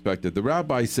different perspective. The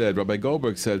Rabbi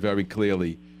Goldberg said very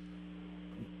clearly,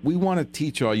 we want to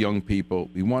teach our young people,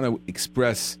 we want to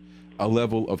express a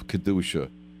level of Kedusha.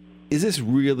 Is this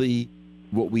really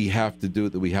what we have to do,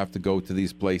 that we have to go to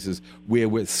these places where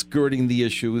we're skirting the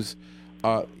issues?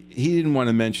 He didn't want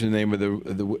to mention the name of the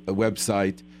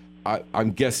website.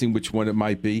 I'm guessing which one it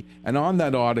might be. And on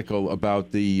that article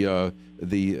about the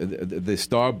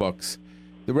Starbucks,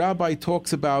 the rabbi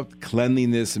talks about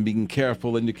cleanliness and being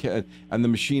careful, and the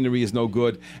machinery is no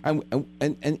good. And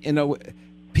you know,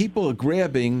 people are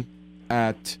grabbing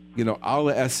at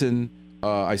Allah Essen.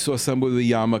 I saw somebody with a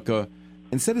yarmulke.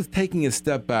 Instead of taking a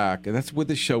step back, and that's what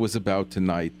the show is about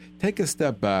tonight, take a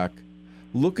step back,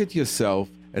 look at yourself,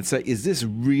 and say, is this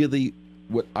really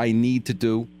what I need to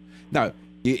do? Now,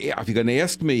 if you're going to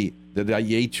ask me, did I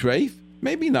eat treif?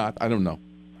 Maybe not. I don't know.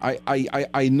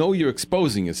 I know you're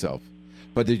exposing yourself.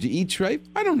 But did you eat treif?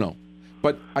 I don't know.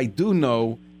 But I do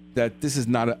know that this is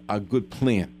not a good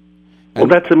plan. Well,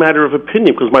 that's a matter of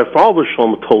opinion, because my father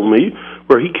Shlomo told me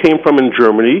where he came from in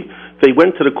Germany, they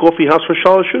went to the coffee house for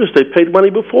Shalosh Shudas. They paid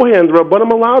money beforehand. The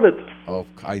Rabbanim allowed it. Oh,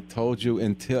 I told you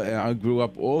until I grew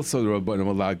up also the Rabbanim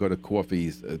allowed to go to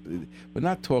coffees. We're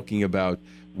not talking about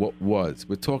what was.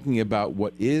 We're talking about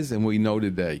what is and we know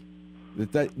today.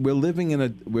 That we're living in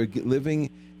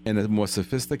a more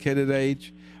sophisticated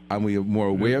age, and we are more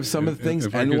aware of some of the things,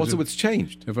 and also it's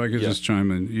changed. If I could just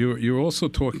chime in, you're also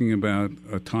talking about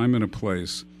a time and a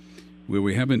place where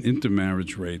we have an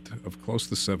intermarriage rate of close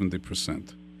to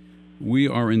 70%. We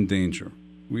are in danger.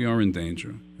 We are in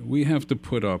danger. We have to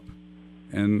put up,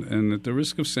 and at the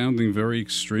risk of sounding very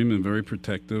extreme and very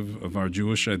protective of our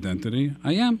Jewish identity,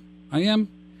 I am.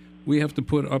 We have to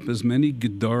put up as many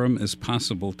gedarim as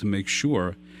possible to make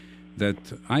sure that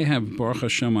I have, Baruch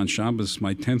Hashem, on Shabbos,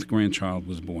 my 10th grandchild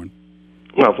was born.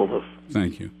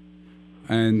 Thank you.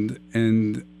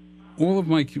 And all of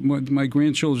my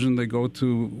grandchildren, they go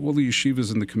to all the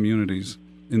yeshivas in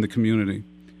the community,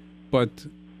 but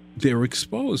they're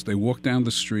exposed. They walk down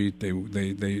the street.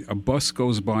 A bus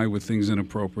goes by with things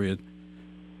inappropriate.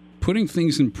 Putting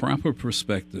things in proper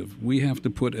perspective, we have to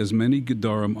put as many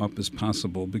gedarim up as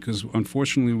possible because,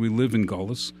 unfortunately, we live in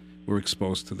Golus. We're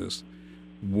exposed to this.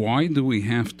 Why do we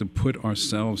have to put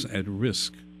ourselves at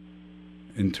risk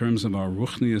in terms of our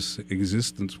ruchnius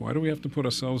existence? Why do we have to put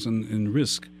ourselves in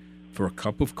risk for a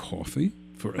cup of coffee,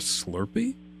 for a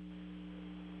Slurpee?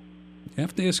 You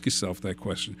have to ask yourself that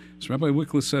question. So Rabbi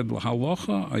Wikler said,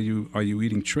 halacha, are you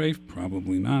eating treif?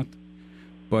 Probably not.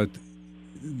 But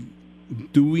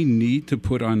do we need to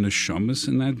put our neshamas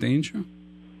in that danger?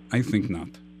 I think not.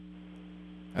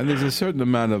 And there's a certain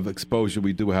amount of exposure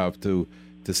we do have to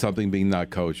something being not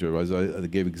kosher. As I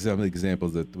gave some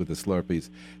examples with the Slurpees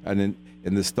and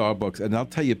in the Starbucks. And I'll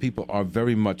tell you, people are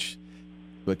very much,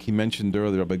 like he mentioned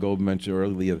earlier, Rabbi Goldberg mentioned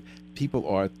earlier, people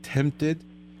are tempted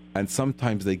and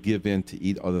sometimes they give in to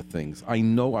eat other things. I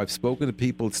know I've spoken to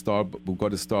people who go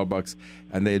to Starbucks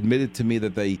and they admitted to me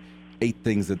that they ate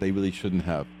things that they really shouldn't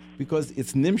have because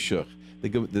it's nimshach.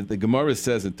 The Gemara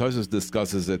says, and Tosfos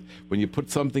discusses it, when you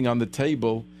put something on the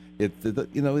table,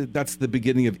 that's the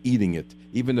beginning of eating it,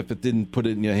 even if it didn't put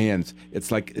it in your hands.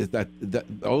 It's like that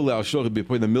Ola al-Shor,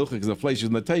 between the milk and the flesh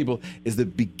on the table, is the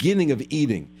beginning of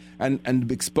eating.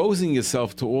 And exposing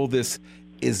yourself to all this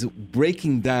is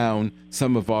breaking down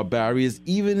some of our barriers,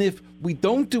 even if we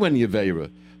don't do any Aveira.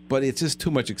 But it's just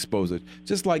too much exposure.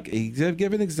 Just like, I've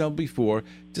given an example before,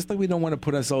 just like we don't want to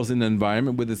put ourselves in an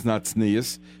environment where it's not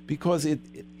sneas, because it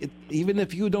even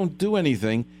if you don't do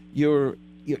anything, you're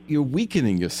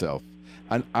weakening yourself.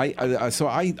 And I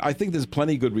think there's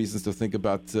plenty of good reasons to think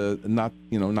about not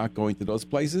going to those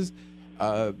places.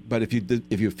 But if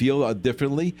you feel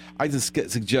differently, I just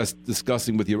suggest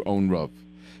discussing with your own Rav.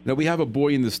 We have a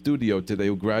boy in the studio today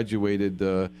who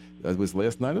graduated. It was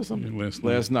last night or something?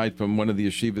 Last night from one of the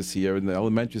yeshivas here in the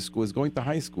elementary school, is going to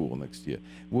high school next year.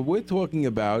 What we're talking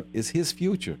about is his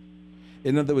future.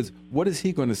 In other words, what is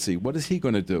he going to see? What is he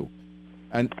going to do?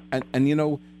 And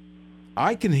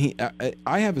I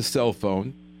have a cell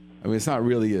phone. I mean, it's not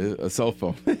really a cell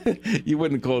phone. You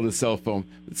wouldn't call it a cell phone.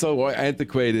 It's so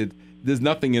antiquated. There's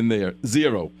nothing in there.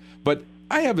 Zero. But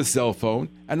I have a cell phone,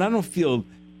 and I don't feel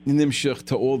nimshach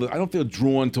to I don't feel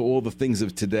drawn to all the things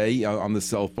of today on the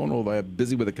cell phone, although I'm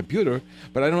busy with a computer,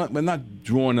 but I'm not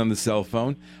drawn on the cell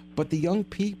phone. But the young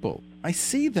people, I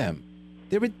see them.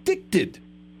 They're addicted.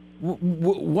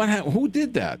 Who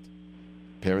did that?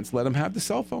 Parents let them have the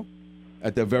cell phone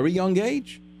at their very young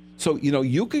age. So,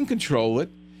 you can control it.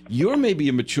 You're maybe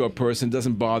a mature person,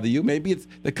 doesn't bother you. Maybe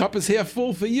the cup is half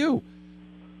full for you.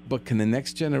 But can the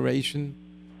next generation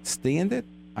stand it?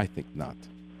 I think not.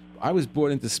 I was brought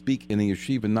in to speak in a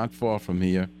yeshiva not far from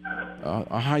here,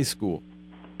 a high school,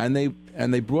 and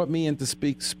they brought me in to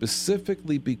speak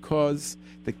specifically because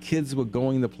the kids were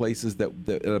going to places that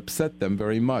upset them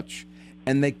very much,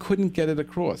 and they couldn't get it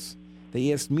across.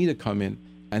 They asked me to come in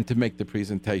and to make the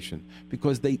presentation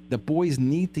because the boys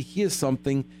need to hear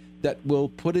something that will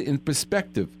put it in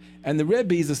perspective. And the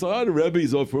Rebbes, the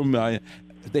Rebbes are from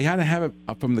they had to have it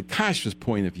from the kashrus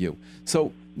point of view.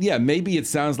 So. Yeah, maybe it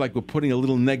sounds like we're putting a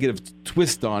little negative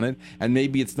twist on it, and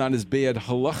maybe it's not as bad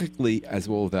halachically as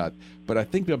all that. But I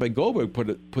think Rabbi Goldberg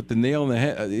put the nail in the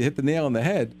head, hit the nail on the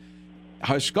head.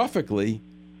 Hashkafically,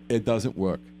 it doesn't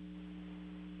work.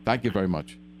 Thank you very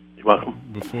much. You're welcome.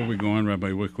 Before we go on, Rabbi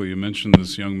Wikler, you mentioned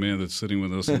this young man that's sitting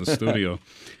with us in the studio.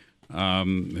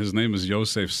 His name is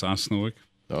Yosef Sasnowick.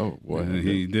 Oh, boy.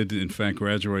 He did, in fact,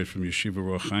 graduate from Yeshiva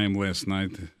Ruach Chaim last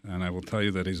night, and I will tell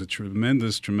you that he's a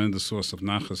tremendous, tremendous source of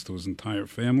nachas to his entire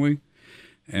family,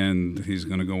 and he's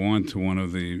going to go on to one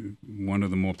of the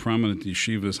more prominent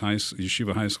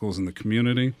yeshiva high schools in the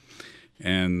community,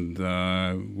 and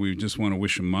we just want to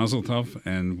wish him mazel tov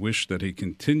and wish that he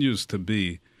continues to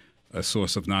be a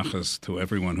source of nachas to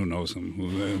everyone who knows him.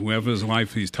 Whoever's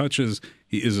life he touches,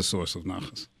 he is a source of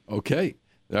nachas. Okay,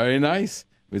 very nice.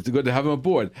 It's good to have him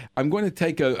aboard. I'm going to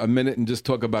take a minute and just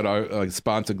talk about our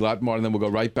sponsor, Glattmart, and then we'll go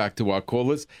right back to our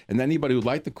callers. And anybody who'd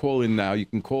like to call in now, you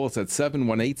can call us at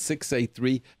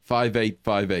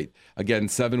 718-683-5858. Again,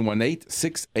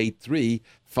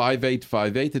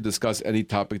 718-683-5858 to discuss any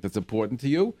topic that's important to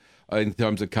you in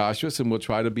terms of kashrus, and we'll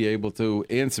try to be able to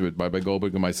answer it by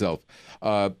Goldberg and myself.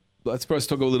 Let's first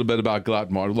talk a little bit about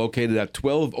Glattmart, located at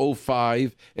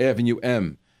 1205 Avenue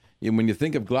M. And when you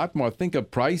think of Glattmart, think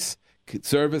of price,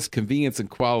 service, convenience, and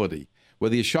quality.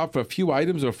 Whether you shop for a few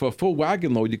items or for a full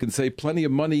wagon load, you can save plenty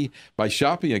of money by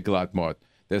shopping at Glattmart.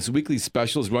 There's weekly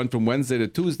specials run from Wednesday to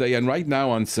Tuesday, and right now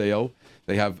on sale,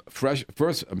 they have first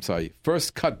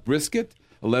cut brisket,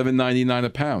 $11.99 a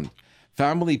pound.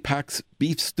 Family packs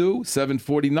beef stew,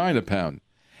 $7.49 a pound.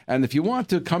 And if you want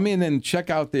to come in and check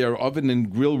out their oven and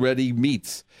grill ready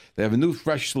meats, they have a new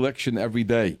fresh selection every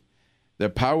day. Their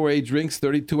Powerade drinks,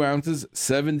 32 ounces,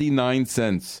 79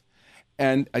 cents.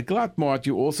 And at Glattmart,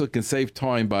 you also can save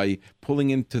time by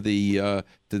pulling into the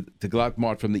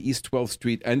Glattmart from the East 12th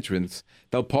Street entrance.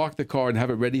 They'll park the car and have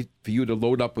it ready for you to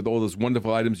load up with all those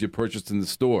wonderful items you purchased in the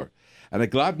store. And at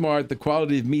Glattmart, the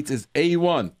quality of meats is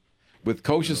A1, with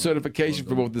kosher certification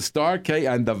for both the Star K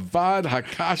and the Vad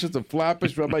Hakashas of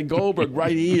Flatbush, Rabbi Goldberg,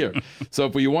 right here. So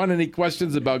if you want any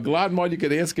questions about Glattmart, you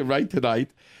can ask it right tonight.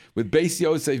 With Beis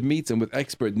Yosef Meats and with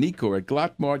expert Nikor at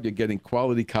Glattmart, you're getting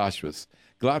quality kashrus.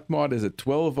 Glattmart is at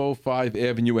 1205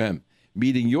 Avenue M.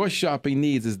 Meeting your shopping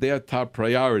needs is their top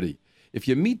priority. If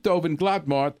you meet Dov in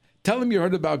Glattmart, tell them you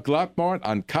heard about Glattmart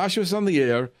on Kashrus on the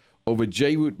Air over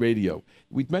J-Root Radio.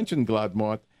 We mentioned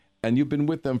Glattmart, and you've been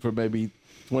with them for maybe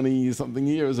 20-something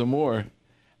years or more.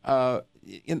 They're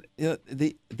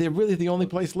really the only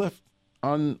place left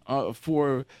on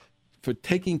for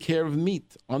taking care of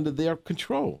meat under their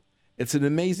control. It's an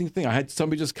amazing thing. I had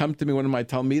somebody just come to me, one of my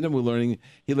Talmidim,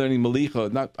 he's learning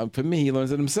Malicha. Not for me, he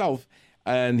learns it himself,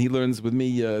 and he learns with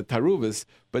me Taruvis,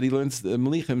 but he learns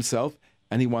Malicha himself,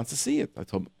 and he wants to see it. I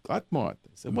told him, Glattmart.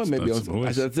 I said, well, maybe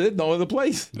that's it. No other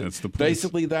place. That's the place.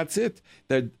 Basically, that's it.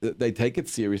 They take it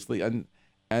seriously, and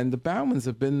the Baumans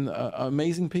have been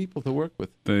amazing people to work with.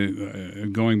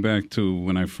 Going back to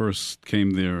when I first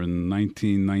came there in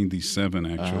 1997,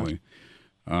 actually,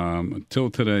 till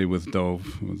today with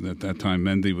Dov. At that time,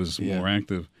 Mendy was more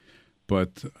active.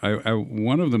 But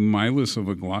one of the milas of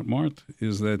a Glattmart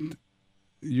is that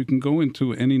you can go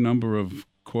into any number of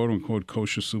quote-unquote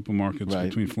kosher supermarkets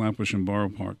between Flatbush and Borough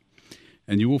Park,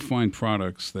 and you will find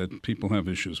products that people have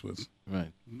issues with.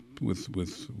 Right. With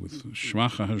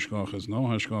shvacha hashgachas, no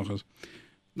hashgachas.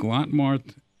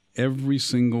 Glattmart, every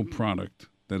single product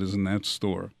that is in that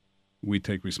store, we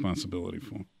take responsibility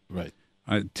for. Right.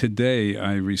 Today,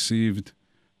 I received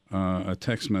a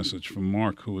text message from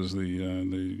Mark, who is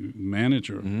the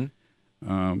manager. Mm-hmm.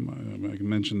 I can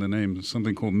mention the name.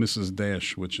 Something called Mrs.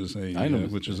 Dash, which is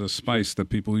a spice that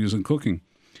people use in cooking.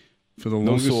 For the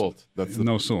longest, salt.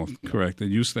 No salt. Correct. It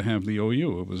used to have the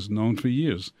OU. It was known for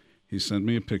years. He sent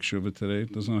me a picture of it today.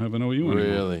 It does not have an OU anymore.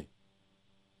 Really?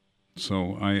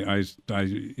 So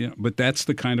but that's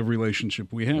the kind of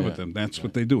relationship we have with them. That's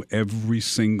what they do. Every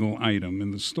single item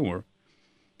in the store,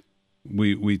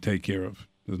 we take care of.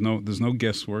 There's no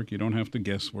guesswork. You don't have to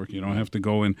guesswork. You don't have to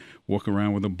go and walk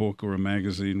around with a book or a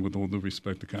magazine, with all due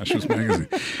respect to Kashrus magazine.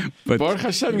 But Baruch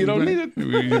Hashem, you don't need it.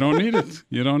 You don't need it.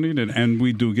 You don't need it. And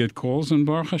we do get calls, and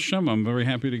Baruch Hashem, I'm very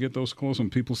happy to get those calls when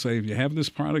people say, you have this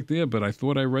product there, but I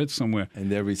thought I read somewhere.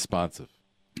 And they're responsive.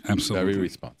 Absolutely. Very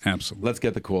responsive. Absolutely. Let's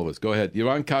get the callers. Go ahead. You're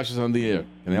on Kashrus on the Air.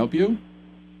 Can I help you?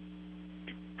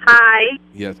 Hi.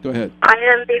 Yes, go ahead. I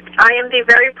am the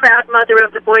very proud mother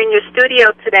of the boy in your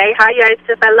studio today. Hi,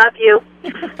 Yosef. I love you.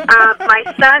 My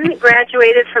son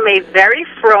graduated from a very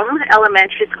frum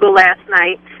elementary school last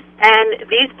night, and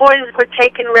these boys were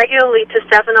taken regularly to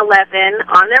 7-Eleven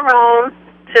on their own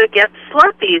to get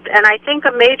Slurpees. And I think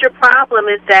a major problem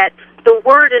is that the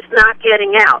word is not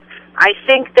getting out. I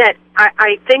think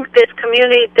this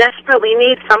community desperately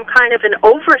needs some kind of an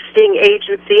overseeing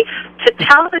agency to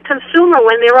tell the consumer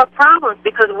when there are problems,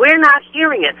 because we're not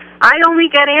hearing it. I only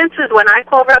get answers when I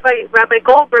call Rabbi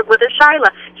Goldberg with a shaila.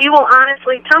 He will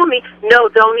honestly tell me, no,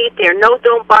 don't eat there, no,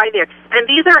 don't buy there. And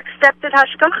these are accepted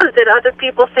hashgachas that other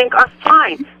people think are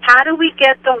fine. How do we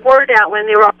get the word out when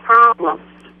there are problems?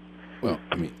 Well,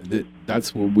 I mean,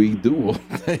 that's what we do all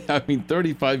day. I mean,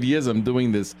 35 years I'm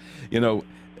doing this,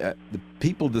 the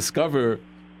people discover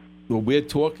what we're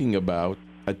talking about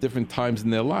at different times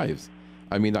in their lives.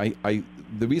 I mean,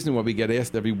 the reason why we get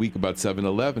asked every week about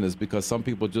 7-Eleven is because some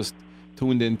people just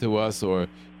tuned into us or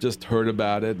just heard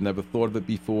about it, never thought of it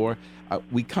before.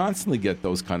 We constantly get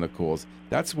those kind of calls.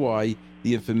 That's why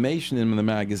the information in the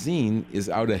magazine is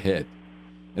out ahead.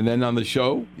 And then on the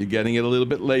show, you're getting it a little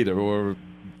bit later or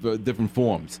different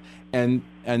forms. And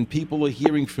people are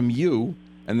hearing from you,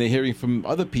 and they're hearing from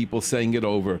other people saying it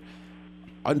over.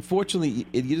 Unfortunately,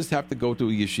 you just have to go to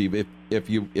a yeshiva.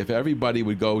 If everybody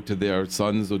would go to their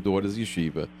sons or daughters'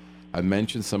 yeshiva, I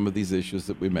mentioned some of these issues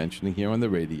that we're mentioning here on the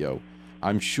radio,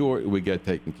 I'm sure it would get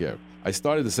taken care of. I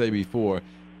started to say before,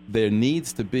 there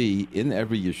needs to be in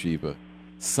every yeshiva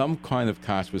some kind of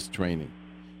kashrus training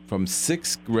from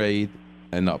 6th grade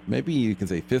and up. Maybe you can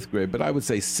say 5th grade, but I would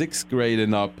say 6th grade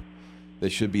and up. There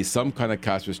should be some kind of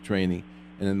kashrus training.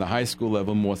 And in the high school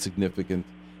level, more significant.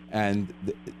 And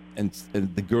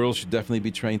the girls should definitely be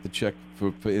trained to check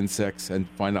for insects and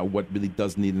find out what really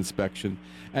does need inspection.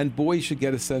 And boys should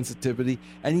get a sensitivity.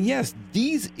 And yes,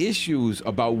 these issues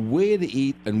about where to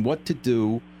eat and what to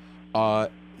do,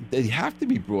 they have to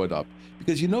be brought up.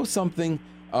 Because you know something,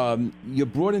 you're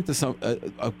brought into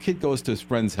a kid goes to his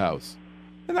friend's house.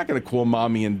 They're not going to call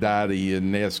mommy and daddy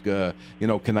and ask, can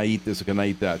I eat this or can I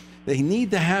eat that? They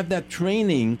need to have that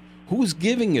training. Who's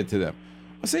giving it to them?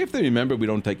 I'll say if they remember, we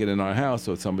don't take it in our house,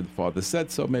 or somebody the father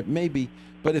said so, maybe.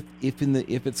 But if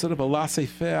it's sort of a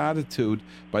laissez-faire attitude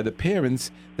by the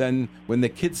parents, then when the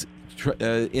kid's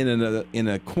in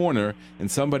a corner in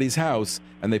somebody's house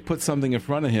and they put something in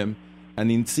front of him, and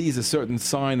he sees a certain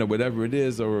sign or whatever it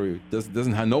is, or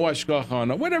doesn't have no hashgacha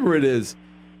on, or whatever it is,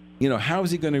 how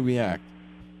is he going to react?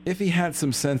 If he had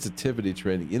some sensitivity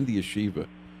training in the yeshiva,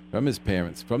 from his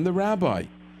parents, from the rabbi,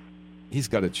 he's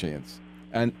got a chance.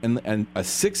 And a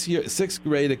sixth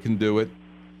grader can do it.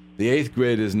 The 8th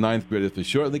graders, 9th graders for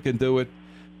shortly can do it.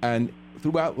 And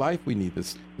throughout life, we need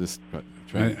this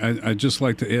training. I'd just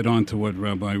like to add on to what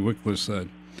Rabbi Wikler said.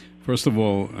 First of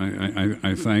all,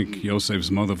 I thank Yosef's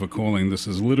mother for calling. This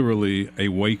is literally a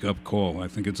wake-up call. I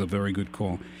think it's a very good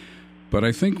call. But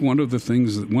I think one of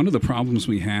the problems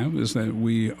we have is that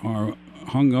we are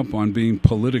hung up on being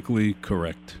politically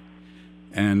correct.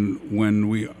 And when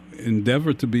we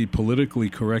endeavor to be politically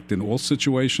correct in all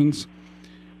situations,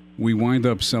 we wind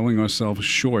up selling ourselves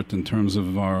short in terms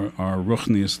of our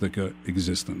ruchniistic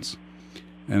existence.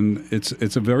 And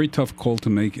it's a very tough call to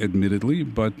make, admittedly,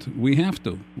 but we have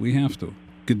to.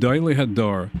 Gedolei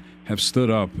Hadar have stood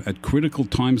up at critical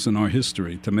times in our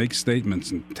history to make statements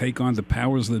and take on the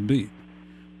powers that be.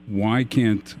 Why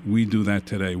can't we do that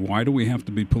today? Why do we have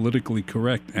to be politically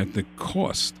correct at the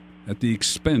cost, at the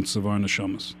expense of our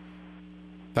neshamas?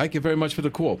 Thank you very much for the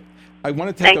call. I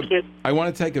want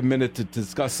to take a minute to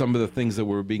discuss some of the things that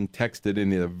were being texted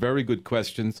in here. Very good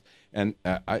questions, and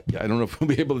I don't know if we'll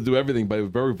be able to do everything, but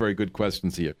very, very good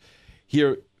questions here.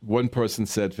 Here, one person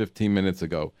said 15 minutes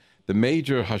ago, the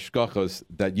major hashgachas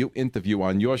that you interview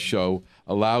on your show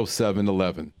allow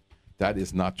 7-Eleven. That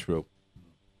is not true.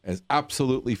 It's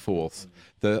absolutely false.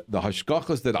 The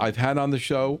hashgachas that I've had on the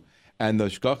show and the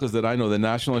hashgachas that I know, the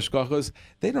national hashgachas,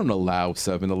 they don't allow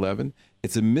 7-Eleven.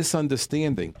 It's a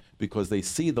misunderstanding because they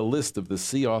see the list of the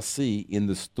CRC in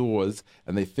the stores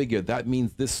and they figure that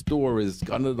means this store is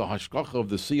under the hashgacha of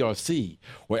the CRC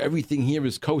or everything here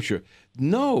is kosher.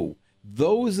 No,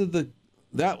 those are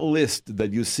that list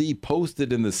that you see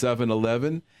posted in the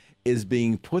 7-Eleven is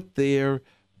being put there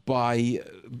by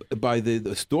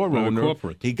the store owner.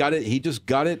 Corporate. He got it. He just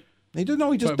got it. He didn't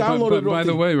know. He just downloaded it. By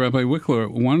the way, Rabbi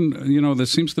Wikler, there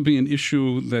seems to be an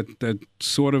issue that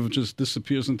sort of just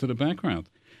disappears into the background.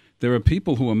 There are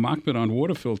people who are makbid on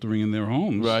water filtering in their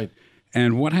homes. Right.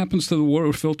 And what happens to the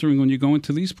water filtering when you go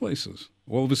into these places?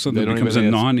 All of a sudden it becomes a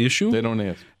non-issue. They don't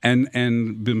ask. And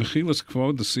b'mechilas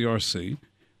kvod, the CRC,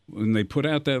 when they put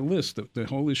out that list, the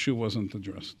whole issue wasn't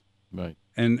addressed. Right.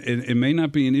 And it may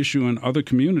not be an issue in other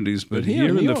communities, but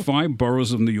here in the 5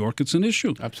 boroughs of New York, it's an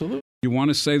issue. Absolutely. You want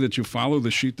to say that you follow the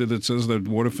sheet that says that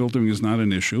water filtering is not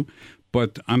an issue,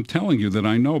 but I'm telling you that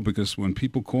I know because when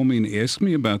people call me and ask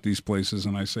me about these places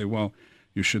and I say, well,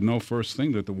 you should know first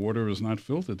thing that the water is not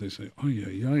filtered, they say, oh,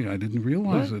 yeah, I didn't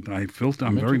realize it.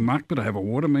 I'm very makbid. I have a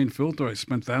water main filter. I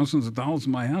spent thousands of dollars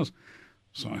in my house.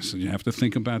 So I said, you have to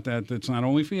think about that. It's not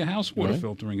only for your house water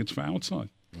filtering, it's for outside.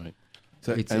 Right.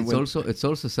 So it's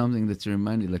also something that's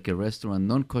reminded, like a restaurant,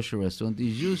 non-kosher restaurant,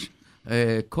 is use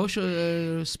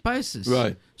kosher spices.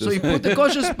 Right. So you put the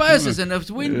kosher spices in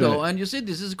the window, and you say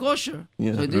this is kosher.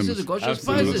 Yeah. So this is the kosher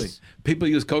spices. People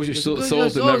use kosher salt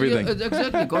and everything. Yeah,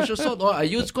 exactly, kosher salt. I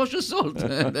use kosher salt,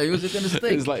 and I use it in a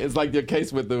steak. It's like your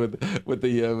case with the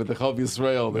Chav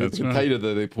Yisrael, the container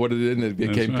that they put it in, it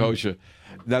became kosher.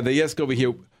 Now they ask over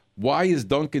here, why is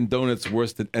Dunkin' Donuts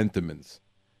worse than Entenmann's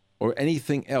or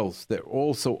anything else? They're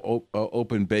also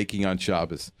open baking on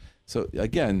Shabbos. So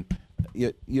again,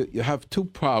 you have 2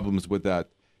 problems with that.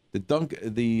 The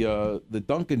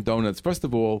Dunkin' Donuts. First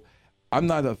of all, I'm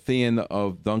not a fan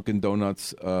of Dunkin'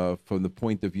 Donuts from the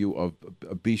point of view of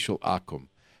bishul akum,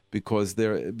 because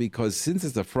since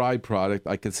it's a fried product,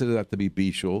 I consider that to be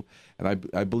bishul, and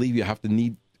I believe you have to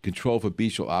need control for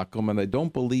bishul akum, and I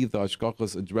don't believe the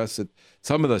hashgachas address it.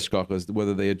 Some of the hashgachas,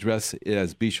 whether they address it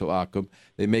as bishul akum,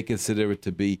 they may consider it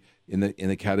to be in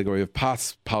the category of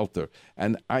pas palter,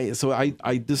 and I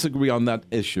disagree on that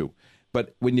issue.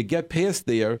 But when you get past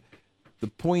there, the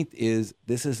point is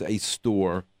this is a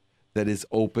store that is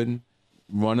open,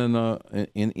 running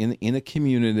in a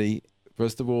community.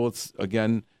 First of all, it's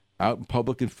again out in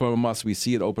public in front of us. We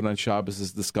see it open on Shabbos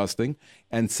is disgusting,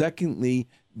 and secondly,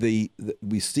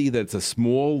 we see that it's a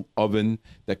small oven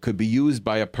that could be used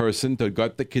by a person to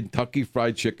gut the Kentucky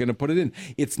Fried Chicken and put it in.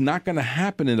 It's not going to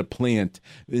happen in a plant.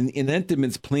 In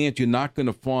Entenmann's plant, you're not going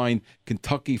to find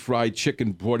Kentucky Fried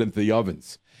Chicken brought into the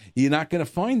ovens. You're not going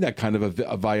to find that kind of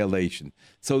a violation.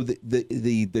 So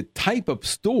the type of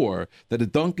store that a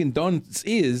Dunkin' Donuts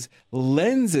is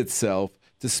lends itself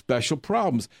to special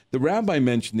problems. The rabbi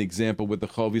mentioned the example with the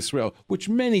Chol Yisrael, which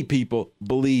many people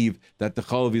believe that the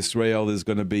Chol Yisrael is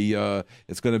going to be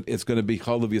it's going to be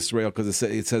Chol Yisrael because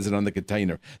it says it on the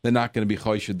container. They're not going to be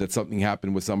choshed that something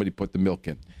happened when somebody put the milk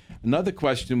in. Another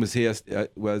question was asked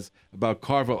was about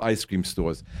Carvel ice cream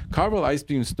stores. Carvel ice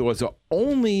cream stores are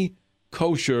only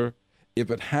kosher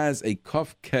if it has a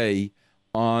Kuf K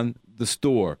on the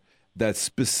store. That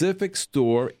specific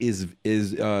store is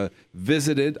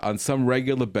visited on some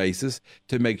regular basis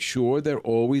to make sure they're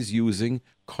always using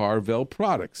Carvel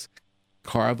products.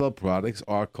 Carvel products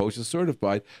are kosher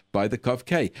certified by the Kuf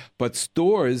K, but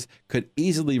stores could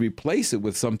easily replace it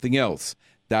with something else.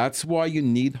 That's why you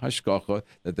need hashgacha,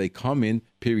 that they come in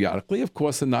periodically. Of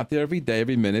course, they're not there every day,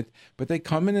 every minute, but they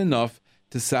come in enough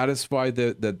to satisfy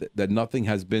that nothing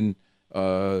has been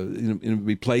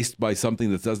replaced by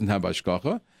something that doesn't have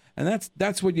hashgacha. And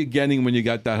that's what you're getting when you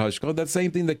got that hashgacha. That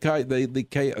same thing the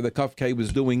Kuf K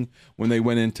was doing when they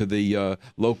went into the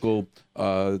local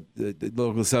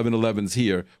 7-Elevens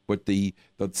here, but the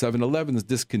 7-Elevens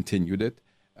discontinued it,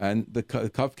 and the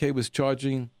Kuf K was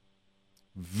charging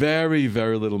very,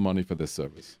 very little money for this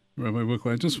service. Rabbi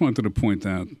Wikler, I just wanted to point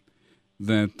out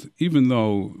that even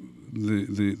though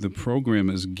the program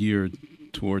is geared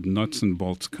toward nuts and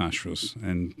bolts kashrus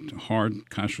and hard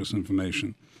kashrus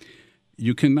information,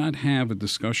 you cannot have a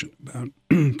discussion about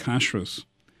kashrus,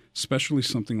 especially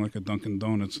something like a Dunkin'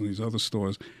 Donuts and these other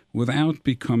stores, without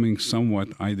becoming somewhat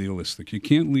idealistic. You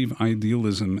can't leave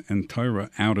idealism and Torah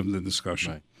out of the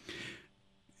discussion. Right.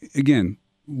 Again,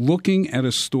 looking at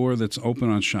a store that's open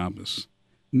on Shabbos,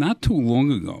 not too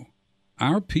long ago,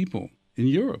 our people in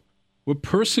Europe were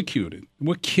persecuted,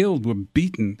 were killed, were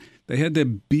beaten. They had their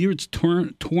beards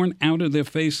torn out of their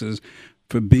faces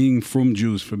for being frum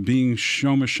Jews, for being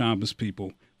Shomer Shabbos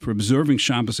people, for observing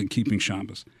Shabbos and keeping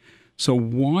Shabbos. So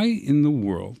why in the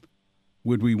world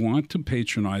would we want to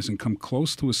patronize and come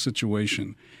close to a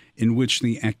situation in which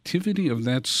the activity of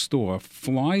that store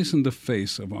flies in the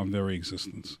face of our very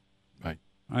existence? Right.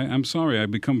 I'm sorry, I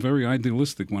become very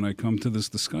idealistic when I come to this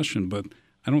discussion, but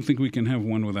I don't think we can have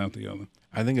one without the other.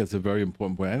 I think that's a very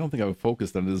important point. I don't think I would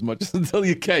focused on it as much until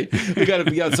you came. We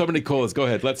got so many calls. Go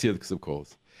ahead. Let's hear some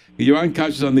calls. You're on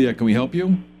Kashrus on the Air. Can we help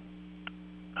you?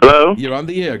 Hello? You're on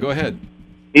the air. Go ahead.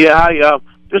 Yeah, hi.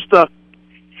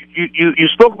 You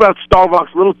spoke about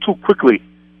Starbucks a little too quickly.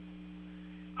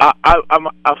 I'm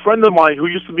a friend of mine who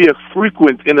used to be a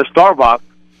frequent in a Starbucks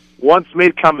once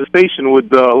made conversation with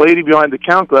the lady behind the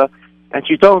counter, and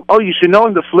she told him, "Oh, you should know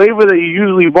in the flavor that you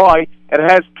usually buy, it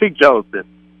has pig gelatin."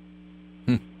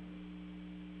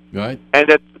 Right. And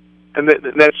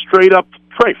that's straight up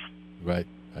trace. Right.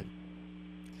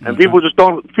 And people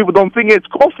don't think it's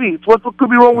coffee. It's what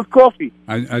could be wrong with coffee.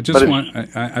 I just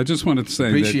wanted to say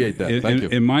appreciate that.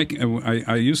 Thank you.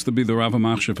 I used to be the Rav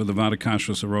Machshav for the Vada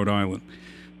Kashrus of Rhode Island,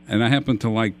 and I happen to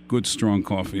like good strong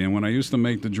coffee. And when I used to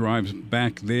make the drives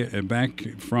back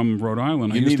from Rhode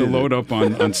Island, I used to load up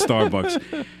on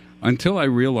Starbucks until I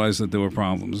realized that there were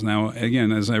problems. Now,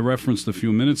 again, as I referenced a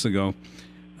few minutes ago,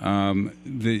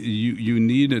 you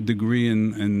need a degree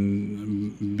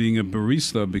in being a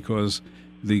barista because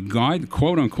the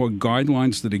quote-unquote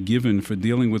guidelines that are given for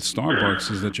dealing with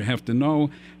Starbucks is that you have to know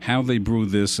how they brew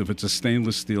this. If it's a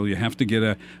stainless steel, you have to get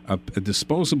a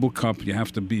disposable cup. You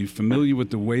have to be familiar with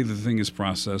the way the thing is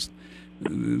processed.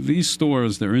 These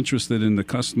stores, they're interested in the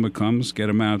customer comes, get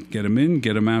them out, get them in,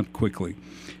 get them out quickly.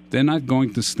 They're not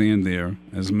going to stand there,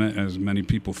 as many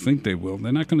people think they will.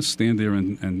 They're not going to stand there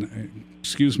and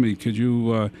excuse me, could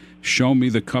you show me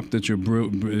the cup that you're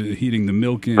heating the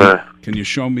milk in? Can you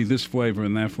show me this flavor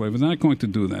and that flavor? They're not going to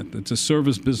do that. It's a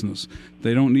service business.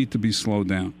 They don't need to be slowed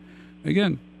down.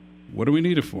 Again, what do we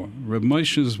need it for? Reb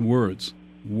Moshe's words.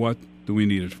 What do we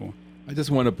need it for? I just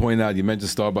want to point out, you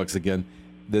mentioned Starbucks again.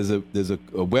 There's a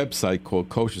website called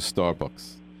Kosher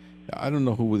Starbucks. I don't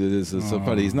know who it is. It's so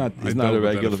funny. He's not a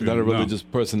regular, not a religious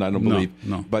person. I don't believe.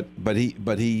 No. But he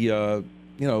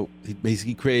he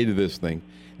basically created this thing,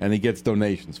 and he gets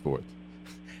donations for it,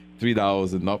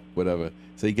 $3 and up, whatever.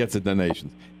 So he gets the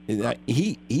donations.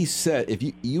 He said if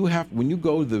you have when you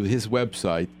go to his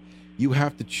website, you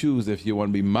have to choose if you want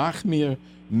to be machmir,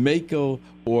 makel,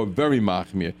 or very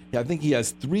machmir. I think he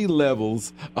has 3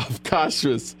 levels of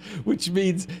kashrus, which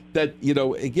means that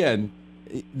again.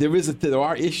 There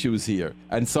are issues here,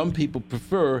 and some people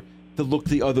prefer to look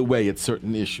the other way at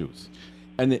certain issues,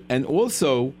 and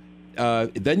also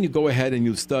then you go ahead and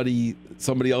you study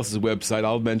somebody else's website.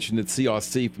 I'll mention it,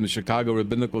 CRC from the Chicago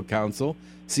Rabbinical Council,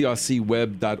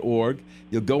 crcweb.org.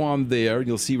 You'll go on there.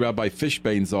 You'll see Rabbi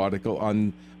Fishbane's article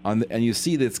and you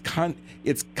see that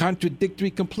it's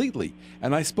contradictory completely.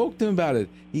 And I spoke to him about it.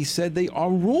 He said they are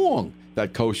wrong,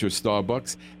 that kosher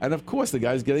Starbucks. And of course, the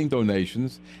guy's getting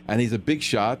donations, and he's a big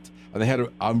shot. And they had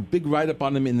a big write-up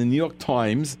on him in the New York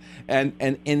Times, and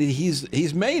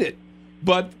he's made it.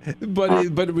 But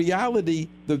in reality,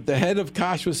 the head of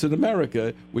Kashrus in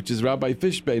America, which is Rabbi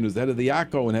Fishbane, who's the head of the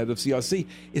ACO and head of CRC,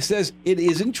 it says it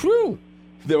isn't true.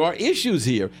 There are issues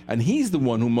here, and he's the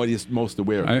one who is most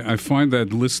aware of it. I find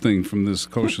that listing from this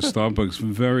kosher Starbucks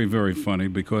very, very funny,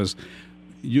 because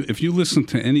if you listen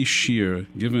to any shiur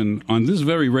given on this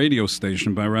very radio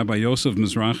station by Rabbi Yosef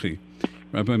Mizrahi,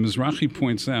 Rabbi Mizrahi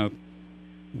points out,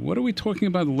 what are we talking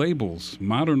about labels?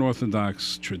 Modern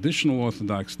Orthodox, traditional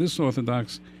Orthodox, this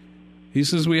Orthodox. He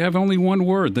says we have only one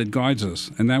word that guides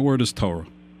us, and that word is Torah.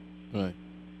 Right.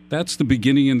 That's the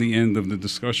beginning and the end of the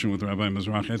discussion with Rabbi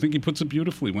Mizrahi. I think he puts it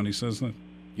beautifully when he says that.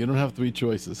 You don't have three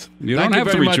choices. Thank you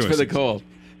very much choices. for the call.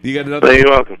 You got another? You're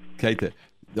welcome.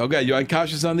 Okay, you're on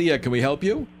Kashrus on the air. Can we help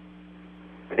you?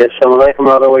 Yes, Shalom Aleichem,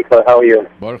 Rabbi Wikler. How are you?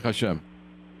 Baruch Hashem.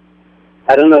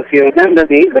 I don't know if you remember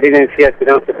me, but even if you have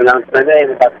to pronounce my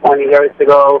name, about 20 years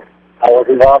ago, I was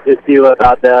involved with you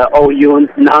about the OU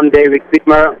non-dairy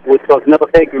creamer, which was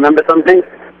milkshake. Remember something?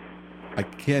 I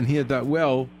can't hear that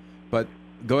well, but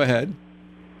go ahead.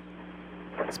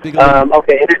 Speak a little.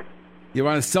 Okay. You're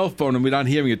on a cell phone and we're not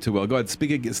hearing it too well. Go ahead,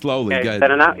 speak it slowly. Okay, go ahead.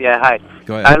 better now? Yeah, hi.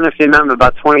 Go ahead. I don't know if you remember,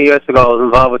 about 20 years ago, I was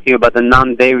involved with you about the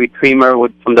non-dairy creamer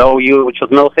from the OU, which was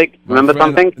milkshake. Remember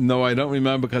something? No, I don't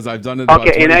remember because I've done it Okay, about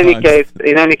 20 in any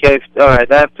times. case, all right,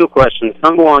 I have two questions.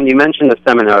 Number one, you mentioned the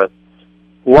seminars.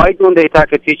 Why don't they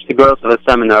teach the girls of the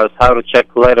seminars how to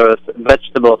check letters,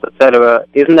 vegetables, etc.?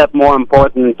 Isn't that more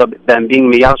important than being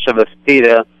miyashav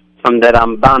v'ftira from the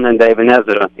Ramban and the Ibn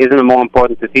Ezra? Isn't it more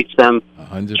important to teach them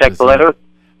 100%. check the letters?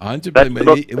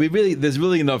 100%. There's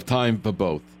really enough time for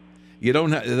both. You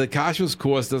don't have, the Kashrus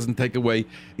course doesn't take away.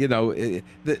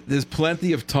 There's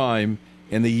plenty of time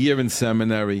in the year in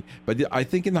seminary, but I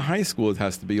think in the high school it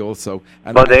has to be also.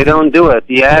 And but they don't do it.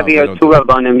 You have here two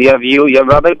Rabbanim. You have you have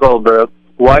Rabbi Goldberg.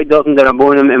 Why doesn't the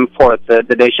Rabbanim enforce it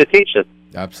that they should teach it?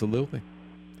 Absolutely.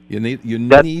 You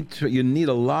need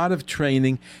a lot of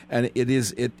training, and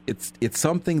it's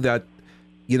something that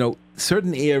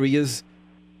certain areas.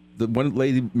 The one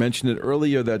lady mentioned it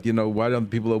earlier that why aren't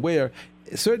people aware?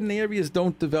 Certain areas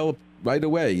don't develop right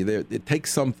away. It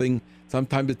takes something.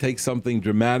 Sometimes it takes something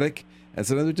dramatic, and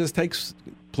sometimes it just takes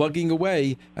plugging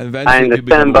away, and eventually I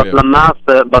understand, but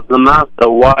Lamasta,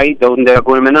 why don't they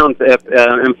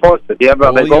enforce it? Yeah,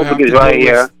 Rabbi Goldberg is right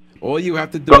here. All you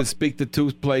have to do is speak to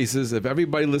two places. If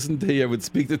everybody listened to here would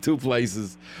speak to two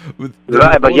places.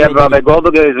 Right, but Rabbi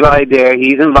Goldberg is right there.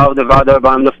 He's involved with the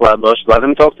Rabbanim of Flatbush. Let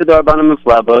him talk to the Rabbanim of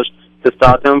Flatbush to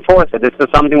start to enforce it. This is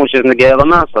something which is Negei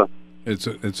Lamasa.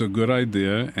 It's a good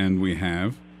idea, and we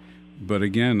have. But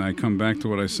again, I come back to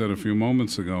what I said a few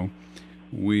moments ago.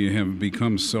 We have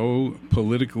become so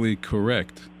politically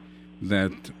correct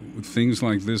that things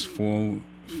like this fall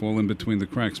in between the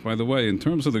cracks. By the way, in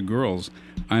terms of the girls,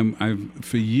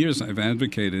 for years I've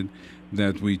advocated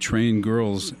that we train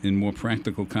girls in more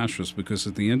practical kashrus, because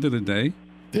at the end of the day,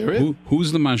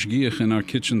 who's the mashgiach in our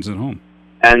kitchens at home?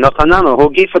 And Nochanama, who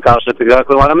gives for kashrus?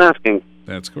 Exactly what I'm asking.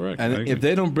 That's correct. And if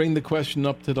they don't bring the question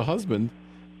up to the husband,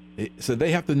 so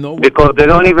they have to know. Because they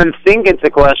don't even think it's a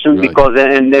question, right. Because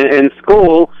in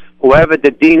school, whoever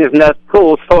the dean is in that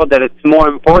school thought that it's more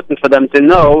important for them to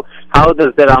know how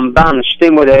does the Ramban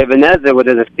stim with the Ibn Ezra, with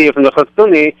the steer from the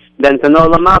Chastuni, than to know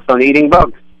Lamas on eating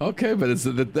bugs. Okay, but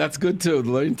that's good too.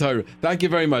 Learning Torah. Thank you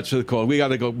very much for the call. We got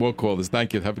to go more callers.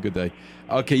 Thank you. Have a good day.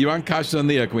 Okay, you're on Kashrus on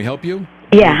the air. Can we help you?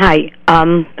 Yeah, hi.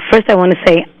 First, I want to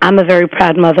say I'm a very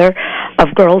proud mother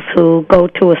of girls who go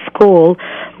to a school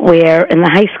where in the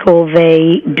high school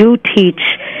they do teach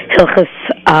Hilchos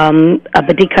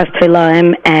B'dikas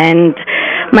Teilaim, and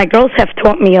my girls have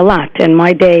taught me a lot. In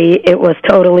my day, it was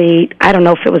totally, I don't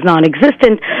know if it was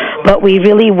non-existent, but we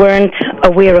really weren't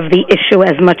aware of the issue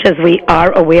as much as we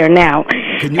are aware now.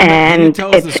 Can you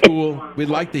tell us the school? We'd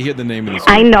like to hear the name of the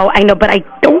school. I know, but I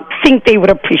don't think they would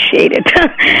appreciate it.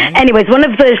 Anyways, one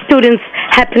of the students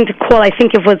happened to call, I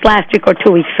think it was last week or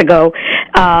 2 weeks ago,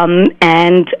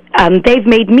 and they've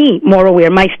made me more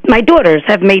aware. My daughters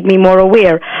have made me more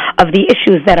aware of the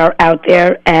issues that are out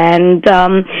there, and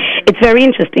it's very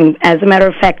interesting. As a matter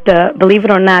of fact, believe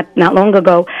it or not long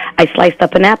ago, I sliced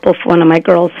up an apple for one of my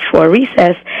girls for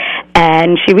recess,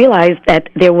 and she realized that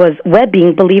there was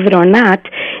webbing, believe it or not,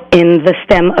 in the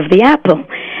stem of the apple.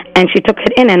 And she took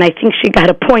it in, and I think she got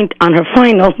a point on her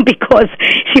final because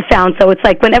she found. So it's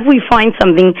like whenever we find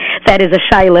something that is a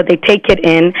shaila, they take it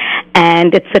in,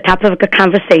 and it's the topic of a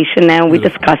conversation, and we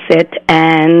discuss it,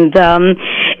 and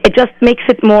it just makes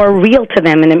it more real to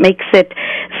them, and it makes it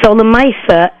so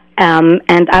lemaisa. And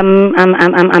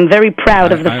I'm very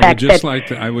proud of the fact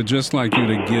that I would just like you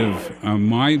to give on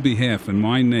my behalf and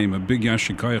my name a big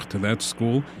yashikayach to that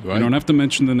school. Right. You don't have to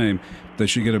mention the name. They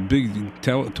should get a big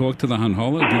talk to the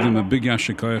Hanhola, give them a big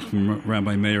yashikayach from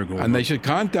Rabbi Meir Goldberg. And they should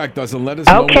contact us and let us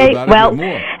know about it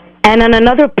more. And on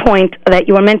another point that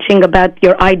you were mentioning about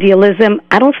your idealism,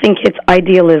 I don't think it's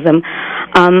idealism.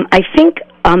 I think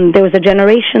there was a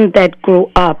generation that grew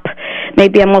up.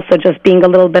 Maybe I'm also just being a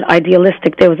little bit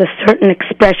idealistic. There was a certain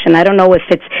expression. I don't know if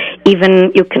it's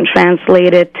even you can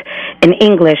translate it in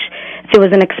English. There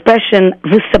was an expression,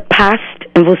 "Wusse passt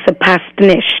and wusse passt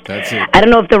nicht." That's it. I don't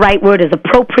know if the right word is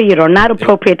appropriate or not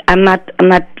appropriate. I'm not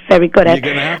very good at.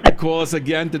 You're going to have to call us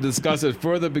again to discuss it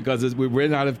further because we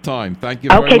ran out of time. Thank you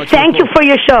very much. Okay, thank you for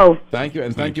your show. Thank you,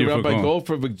 and thank you, Rabbi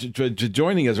Goldberg, for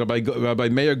joining us. Rabbi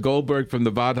Meir Goldberg from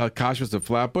the Vad HaKashrus of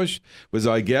Flatbush was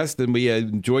our guest, and we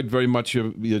enjoyed very much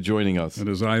your joining us. It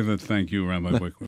is I that thank you, Rabbi Wikler.